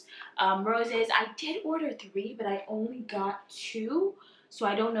Rose roses. I did order 3, but I only got 2, so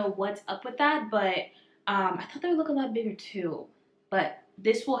I don't know what's up with that, but I thought they would look a lot bigger too, but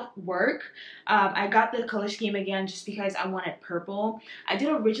this will work. I got the color scheme again just because I wanted purple. I did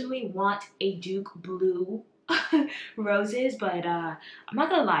originally want a Duke blue roses, but I'm not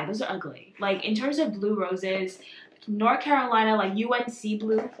gonna lie, those are ugly. Like, in terms of blue roses, North Carolina, like UNC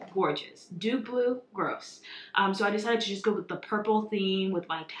blue, gorgeous. Duke blue, gross. So I decided to just go with the purple theme with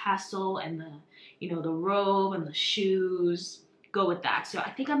my tassel and the, you know, the robe and the shoes. Go with that. So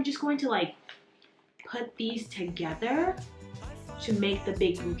I think I'm just going to like put these together to make the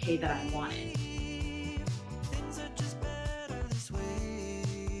big bouquet that I wanted.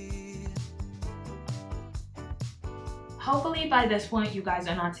 Hopefully by this point you guys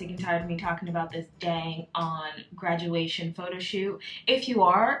are not sick and tired of me talking about this dang on graduation photo shoot. If you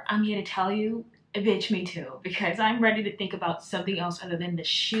are, I'm here to tell you, bitch, me too, because I'm ready to think about something else other than the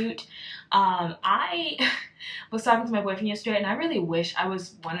shoot. I was talking to my boyfriend yesterday, and I really wish I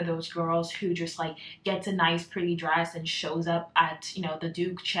was one of those girls who just like gets a nice pretty dress and shows up at, you know, the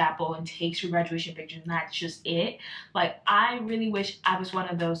Duke Chapel and takes your graduation pictures, and that's just it. Like, I really wish I was one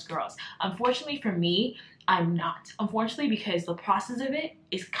of those girls. Unfortunately for me, I'm not. Unfortunately, because the process of it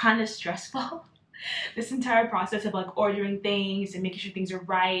is kind of stressful. This entire process of like ordering things and making sure things are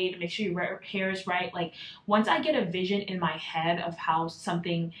right, make sure your hair is right. Like, once I get a vision in my head of how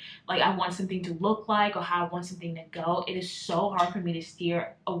something, like I want something to look like or how I want something to go, it is so hard for me to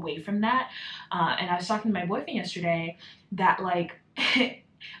steer away from that. And I was talking to my boyfriend yesterday that like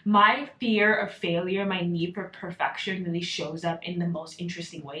my fear of failure, my need for perfection really shows up in the most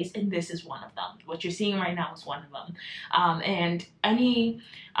interesting ways, and this is one of them. What you're seeing right now is one of them. And any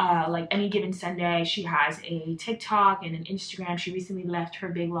given Sunday, she has a TikTok and an Instagram. She recently left her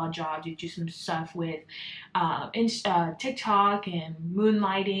big law job to do some stuff with TikTok and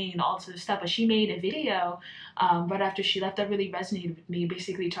moonlighting and all sorts of stuff. But she made a video right after she left that really resonated with me,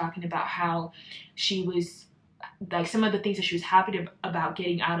 basically talking about how she was, like, some of the things that she was happy about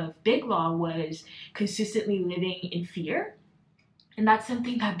getting out of Big Law was consistently living in fear. And that's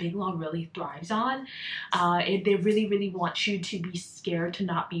something that Big Law really thrives on. They really, really want you to be scared to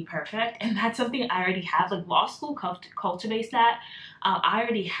not be perfect. And that's something I already have. Like, law school cultivates that. I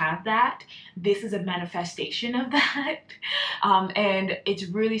already have that. This is a manifestation of that. And it's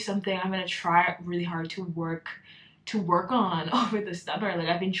really something I'm going to try really hard to work on over the summer. Like,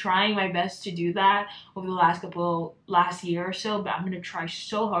 I've been trying my best to do that over the last year or so, but I'm gonna try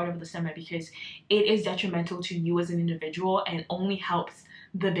so hard over the summer because it is detrimental to you as an individual and only helps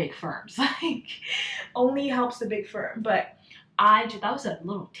the big firms. Like, only helps the big firm. But that was a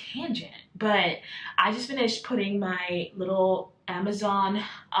little tangent, but I just finished putting my little Amazon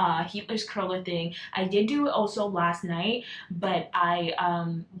heatless curler thing. I did do it also last night, but I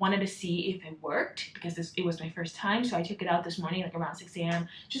wanted to see if it worked because it was my first time, so I took it out this morning like around 6 a.m.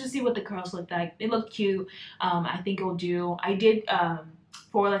 just to see what the curls looked like. They look cute. I think it'll do. I did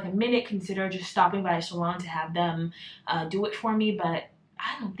for like a minute consider just stopping by a salon to have them do it for me, but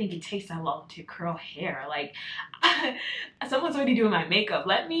I don't think it takes that long to curl hair. Like, someone's already doing my makeup.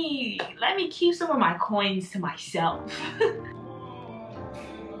 Let me keep some of my coins to myself.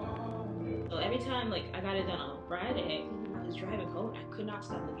 So every time like I got it done on Friday, I was driving home. I could not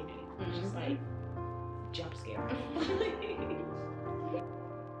stop looking at it. It was just like jump scare.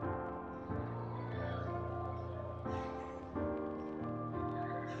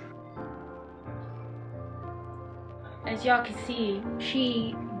 As y'all can see,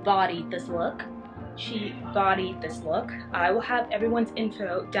 she bodied this look. she bodied this look. I will have everyone's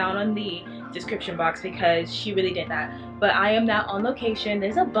info down on the description box because she really did that. But I am now on location.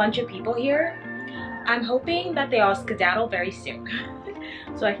 There's a bunch of people here. I'm hoping that they all skedaddle very soon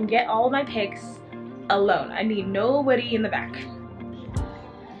so I can get all of my pics alone. I need nobody in the back.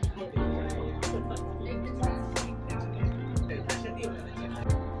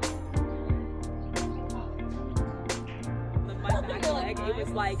 My back leg, it was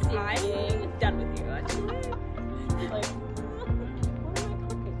like, I'm done with you. Like,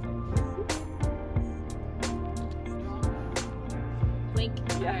 Link.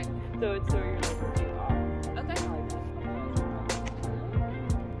 yeah. So it's so you're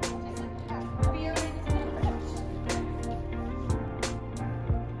like, Okay.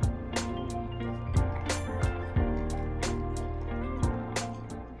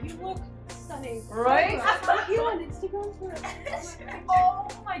 You look stunning. Right? That's what you on Instagram for. Oh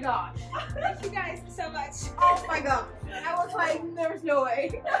my gosh. Thank you guys so much. Oh my god. I was like, there's no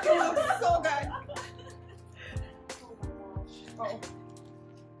way. You look so good. Oh.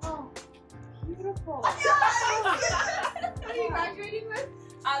 Oh. Beautiful. What are you graduating with?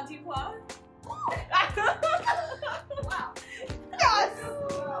 Diploma. Wow. Yes.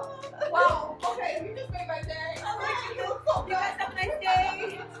 Wow. Okay, you just made my day. Oh my god, you look so good. Have a nice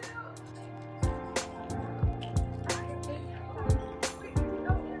day.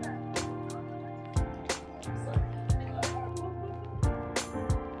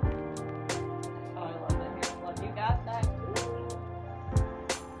 oh, I love it. Look, you got that.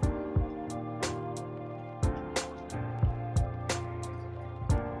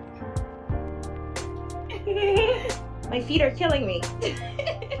 My feet are killing me.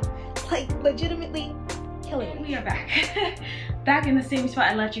 Like, legitimately killing me. We are back. Back in the same spot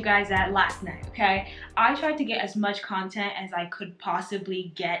I left you guys at last night, okay? I tried to get as much content as I could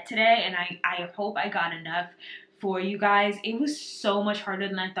possibly get today, and I hope I got enough for you guys. It was so much harder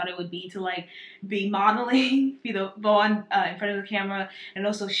than I thought it would be to like be modeling, go on in front of the camera, and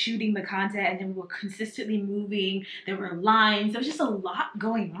also shooting the content, and then we were consistently moving. There were lines. There was just a lot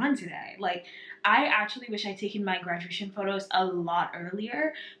going on today. Like, I actually wish I'd taken my graduation photos a lot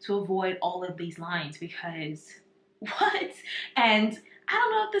earlier to avoid all of these lines because what? And I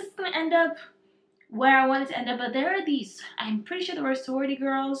don't know if this is gonna end up where I wanted to end up, but there are these, I'm pretty sure there were sorority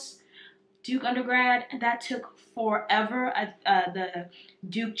girls, Duke undergrad, and that took forever at the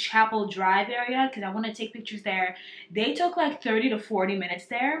Duke Chapel Drive area because I want to take pictures there. They took like 30 to 40 minutes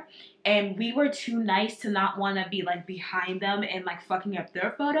there, and we were too nice to not want to be like behind them and like fucking up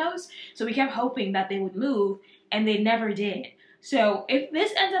their photos. So we kept hoping that they would move, and they never did. So if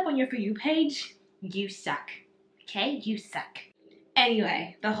this ends up on your For You page, you suck. Okay? You suck.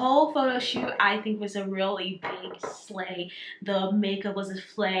 Anyway, the whole photo shoot I think was a really big slay. The makeup was a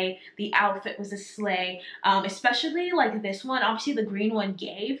slay. The outfit was a slay. Especially like this one. Obviously the green one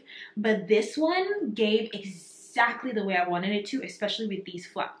gave, but this one gave exactly the way I wanted it to, especially with these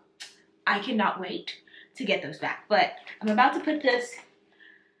flowers. I cannot wait to get those back. But I'm about to put this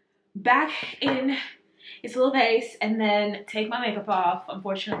back in its little vase and then take my makeup off.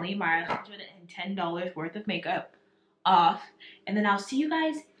 Unfortunately, my $110 worth of makeup off, and then I'll see you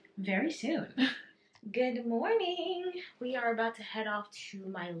guys very soon. Good morning. We are about to head off to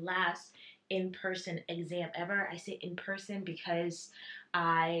my last in-person exam ever. I say in-person because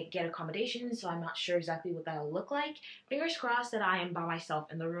I get accommodations, so I'm not sure exactly what that'll look like. Fingers crossed that I am by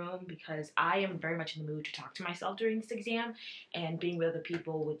myself in the room because I am very much in the mood to talk to myself during this exam, and being with other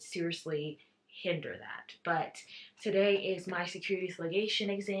people would seriously hinder that. But today is my securities litigation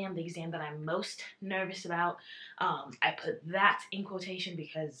exam, the exam that I'm most nervous about. I put that in quotation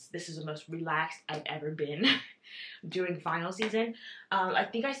because this is the most relaxed I've ever been during final season. I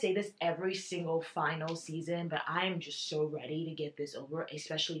think I say this every single final season, but I am just so ready to get this over,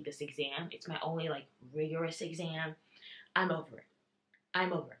 especially this exam. It's my only like rigorous exam. I'm over it.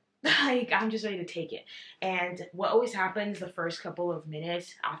 I'm over it. Like, I'm just ready to take it. And what always happens the first couple of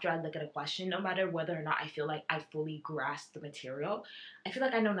minutes after I look at a question, no matter whether or not I feel like I fully grasp the material, I feel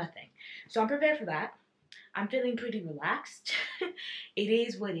like I know nothing. So I'm prepared for that. I'm feeling pretty relaxed. It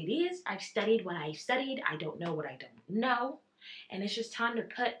is what it is. I've studied what I've studied. I don't know what I don't know. And it's just time to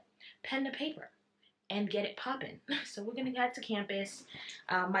put pen to paper and get it popping. So we're gonna get to campus.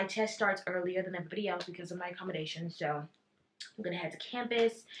 My test starts earlier than everybody else because of my accommodation. So I'm gonna head to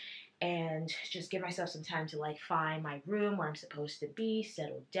campus and just give myself some time to like find my room where I'm supposed to be,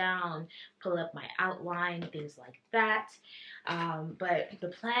 settle down, pull up my outline, things like that. But the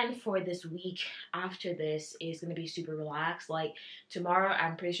plan for this week after this is going to be super relaxed. Like tomorrow,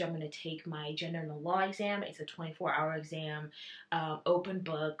 I'm pretty sure I'm going to take my gender and the law exam. It's a 24-hour exam, open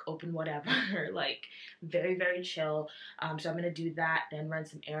book, open whatever, like very, very chill. So I'm going to do that, then run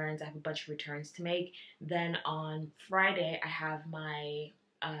some errands. I have a bunch of returns to make. Then on Friday, I have my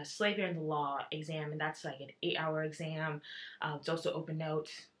slavery and the law exam, and that's like an 8-hour exam. It's also open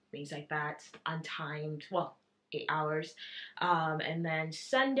notes, things like that, untimed, well, 8 hours. And then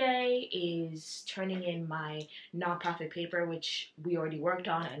Sunday is turning in my nonprofit paper, which we already worked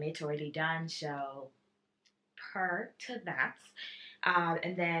on and it's already done, so per to that.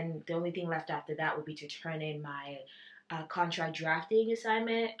 And then the only thing left after that would be to turn in my contract drafting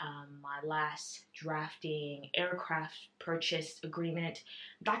assignment, my last drafting aircraft purchase agreement.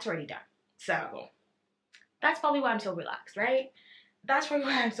 That's already done. So that's probably why I'm so relaxed, right? That's probably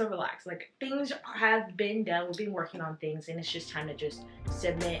why I'm so relaxed. Like, things have been done. We've been working on things, and it's just time to just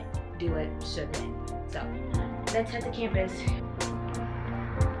submit, do it, submit. So let's head to campus.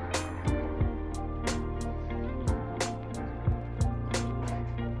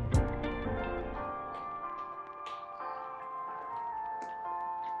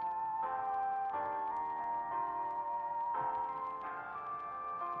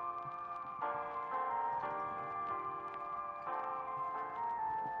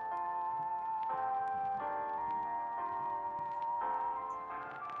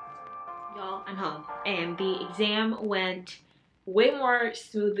 Y'all, I'm home, and the exam went way more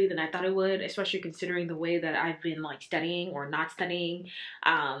smoothly than I thought it would, especially considering the way that I've been like studying or not studying.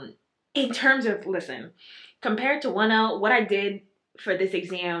 In terms of, listen, compared to 1L, what I did for this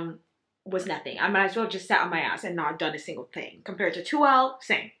exam was nothing. I might as well just sat on my ass and not done a single thing. Compared to 2L,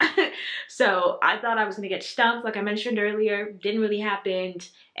 same. So I thought I was gonna get stumped, like I mentioned earlier. Didn't really happen,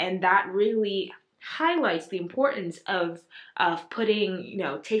 and that really highlights the importance of putting, you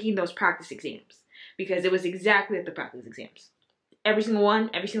know, taking those practice exams, because it was exactly like the practice exams. Every single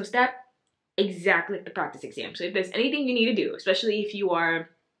one, every single step, exactly like the practice exam. So if there's anything you need to do, especially if you are,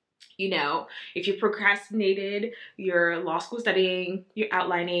 you know, if you procrastinated your law school studying, you're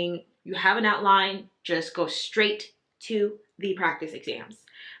outlining, you have an outline, just go straight to the practice exams.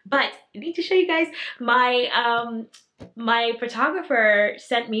 But I need to show you guys my photographer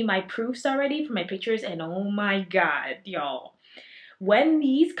sent me my proofs already for my pictures, and oh my god, y'all, when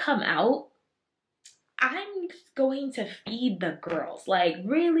these come out, I'm going to feed the girls. Like,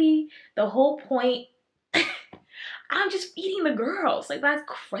 really, the whole point, I'm just feeding the girls. Like, that's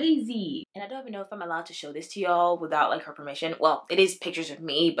crazy. And I don't even know if I'm allowed to show this to y'all without like her permission. Well, it is pictures of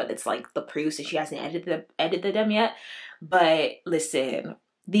me, but it's like the proofs and she hasn't edited them yet. But listen,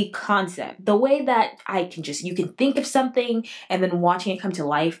 the concept, the way that I can just, you can think of something and then watching it come to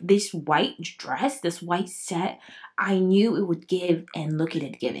life. This white dress, this white set, I knew it would give, and look at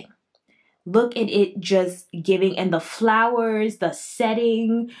it giving. Look at it just giving, and the flowers, the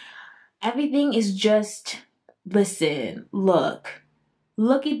setting, everything is just, listen, look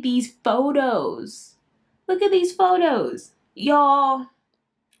at these photos. Look at these photos, y'all.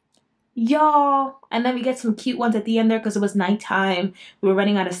 And then we get some cute ones at the end there because it was nighttime. We were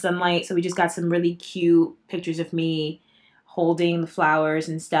running out of sunlight, so we just got some really cute pictures of me holding the flowers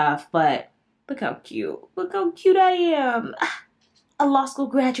and stuff. But look how cute. Look how cute I am. A law school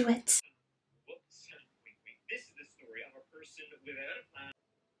graduate. This is the story of a person without a plan.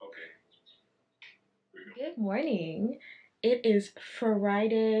 Okay. Good morning. It is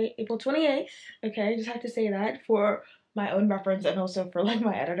Friday, April 28th. Okay, I just have to say that for my own reference, and also for like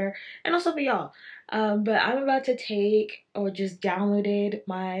my editor, and also for y'all. But I'm about to take, or just downloaded,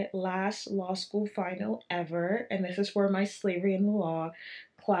 my last law school final ever, and this is for my slavery and the law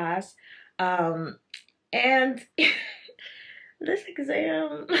class. And this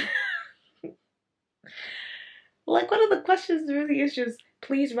exam, like, one of the questions really is just,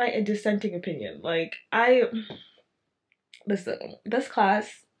 please write a dissenting opinion. Like, listen, this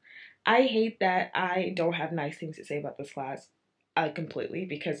class, I hate that I don't have nice things to say about this class completely,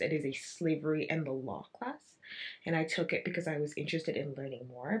 because it is a slavery and the law class, and I took it because I was interested in learning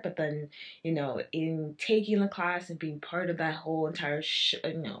more. But then, you know, in taking the class and being part of that whole entire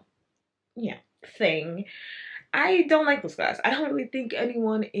thing, I don't like this class. I don't really think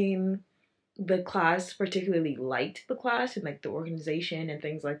anyone in the class particularly liked the class and like the organization and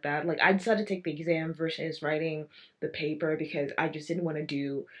things like that. Like, I decided to take the exam versus writing the paper because I just didn't want to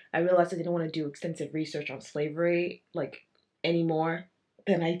do, I realized I didn't want to do extensive research on slavery like anymore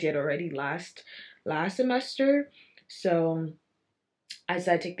than I did already last semester. So I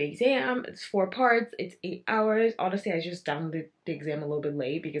decided to take the exam. It's 4 parts. It's 8 hours. Honestly, I just downloaded the exam a little bit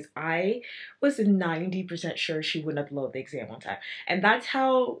late because I was 90% sure she wouldn't upload the exam on time. And that's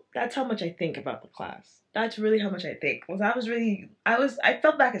how much I think about the class. That's really how much I think. I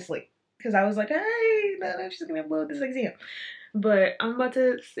fell back asleep because I was like, hey, no, she's gonna upload this exam. But I'm about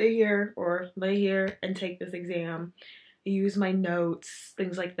to sit here or lay here and take this exam, use my notes,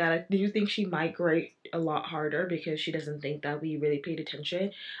 things like that. I do think she might grade a lot harder because she doesn't think that we really paid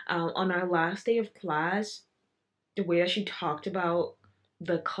attention. On our last day of class, the way that she talked about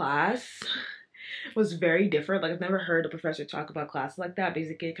the class was very different. Like, I've never heard a professor talk about class like that.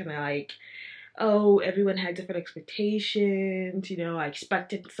 Basically, kind of like, oh, everyone had different expectations, you know, I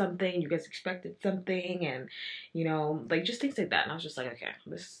expected something, you guys expected something, and, you know, like, just things like that. And I was just like, okay,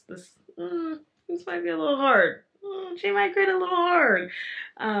 this might be a little hard. She might grade a little hard.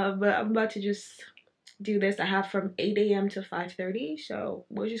 But I'm about to just do this. I have from 8 a.m. to 5:30, so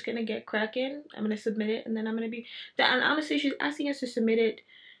we're just gonna get cracking. I'm gonna submit it, and then I'm gonna be, and honestly, she's asking us to submit it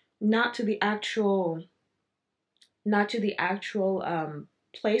not to the actual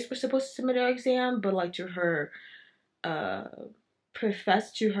place we're supposed to submit our exam, but like to her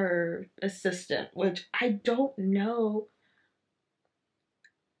to her assistant, which I don't know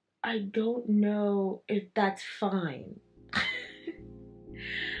if that's fine.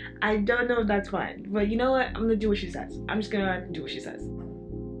 I don't know if that's fine, but you know what? I'm gonna do what she says. I'm just gonna do what she says.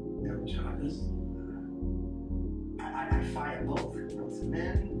 I fire both. Those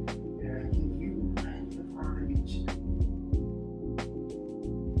men, and I give you the fire each.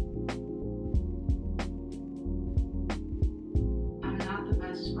 I'm not the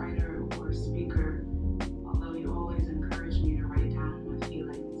best writer or speaker, although you always encourage me to write down my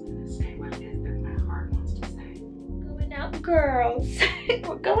feelings and to say what it is that my heart wants to say. Going out, girls.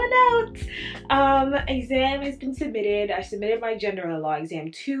 We're going out. Exam has been submitted. I submitted my general law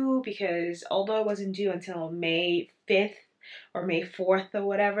exam 2 because although it wasn't due until May 5th or May 4th or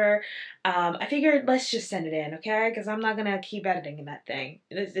whatever, I figured let's just send it in, okay? Because I'm not gonna keep editing in that thing.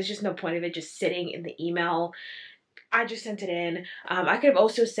 There's just no point of it just sitting in the email. I just sent it in. I could have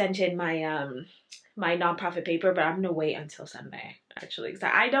also sent in my my nonprofit paper, but I'm gonna wait until Sunday, actually, because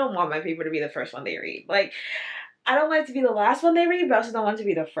I don't want my paper to be the first one they read. Like, I don't want it to be the last one they read, but I also don't want it to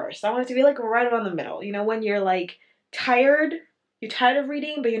be the first. I want it to be like right around the middle. You know, when you're like tired, you're tired of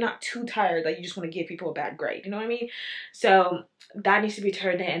reading, but you're not too tired that you just want to give people a bad grade. You know what I mean? So that needs to be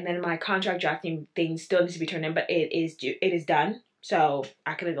turned in, and then my contract drafting thing still needs to be turned in, but it is done. So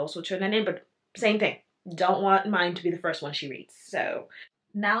I could also turn that in, but same thing. Don't want mine to be the first one she reads. So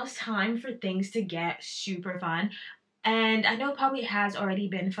now it's time for things to get super fun. And I know it probably has already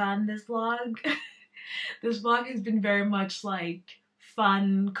been fun, this vlog. This vlog has been very much like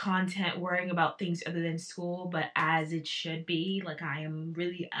fun content, worrying about things other than school, but as it should be. Like, I am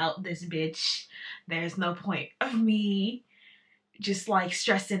really out this bitch. There's no point of me just like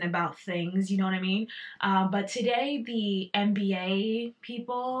stressing about things, you know what I mean? But today the MBA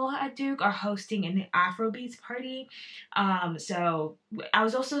people at Duke are hosting an Afrobeats party. So I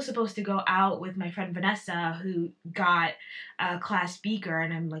was also supposed to go out with my friend Vanessa, who got a class speaker,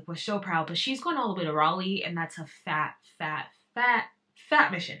 and I'm like, was so proud, but she's going all the way to Raleigh, and that's a fat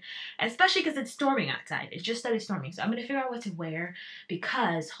mission, especially because it's storming outside. It just started storming, so I'm gonna figure out what to wear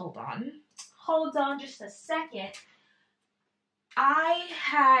because, hold on just a second. I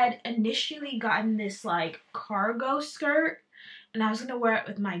had initially gotten this like cargo skirt, and I was gonna wear it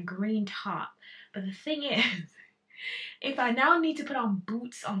with my green top, but the thing is, if I now need to put on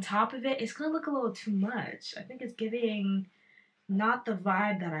boots on top of it, it's gonna look a little too much. I think it's giving not the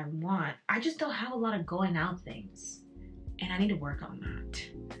vibe that I want. I just don't have a lot of going out things, and I need to work on that.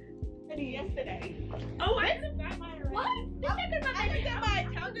 Yesterday. Oh, I looked at my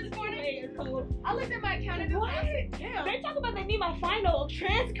account this morning. I looked at my account and I said, damn. They talk about they need my final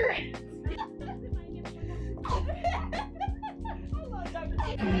transcript.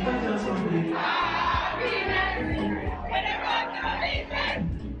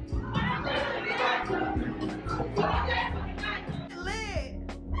 Lit.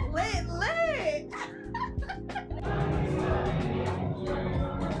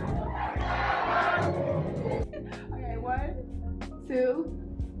 Okay, 1, 2,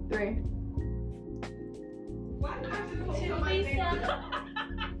 3.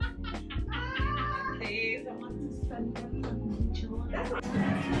 Please, I want to spend money on July.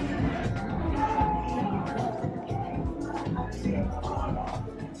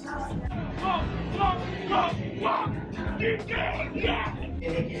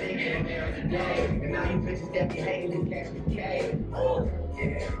 And now you bitches that behave and catch the cave. Oh,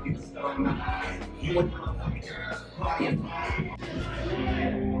 yeah, you can start my eyes. And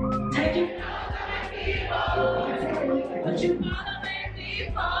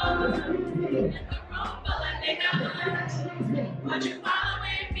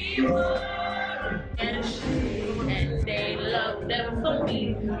they love them for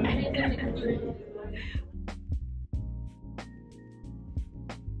me.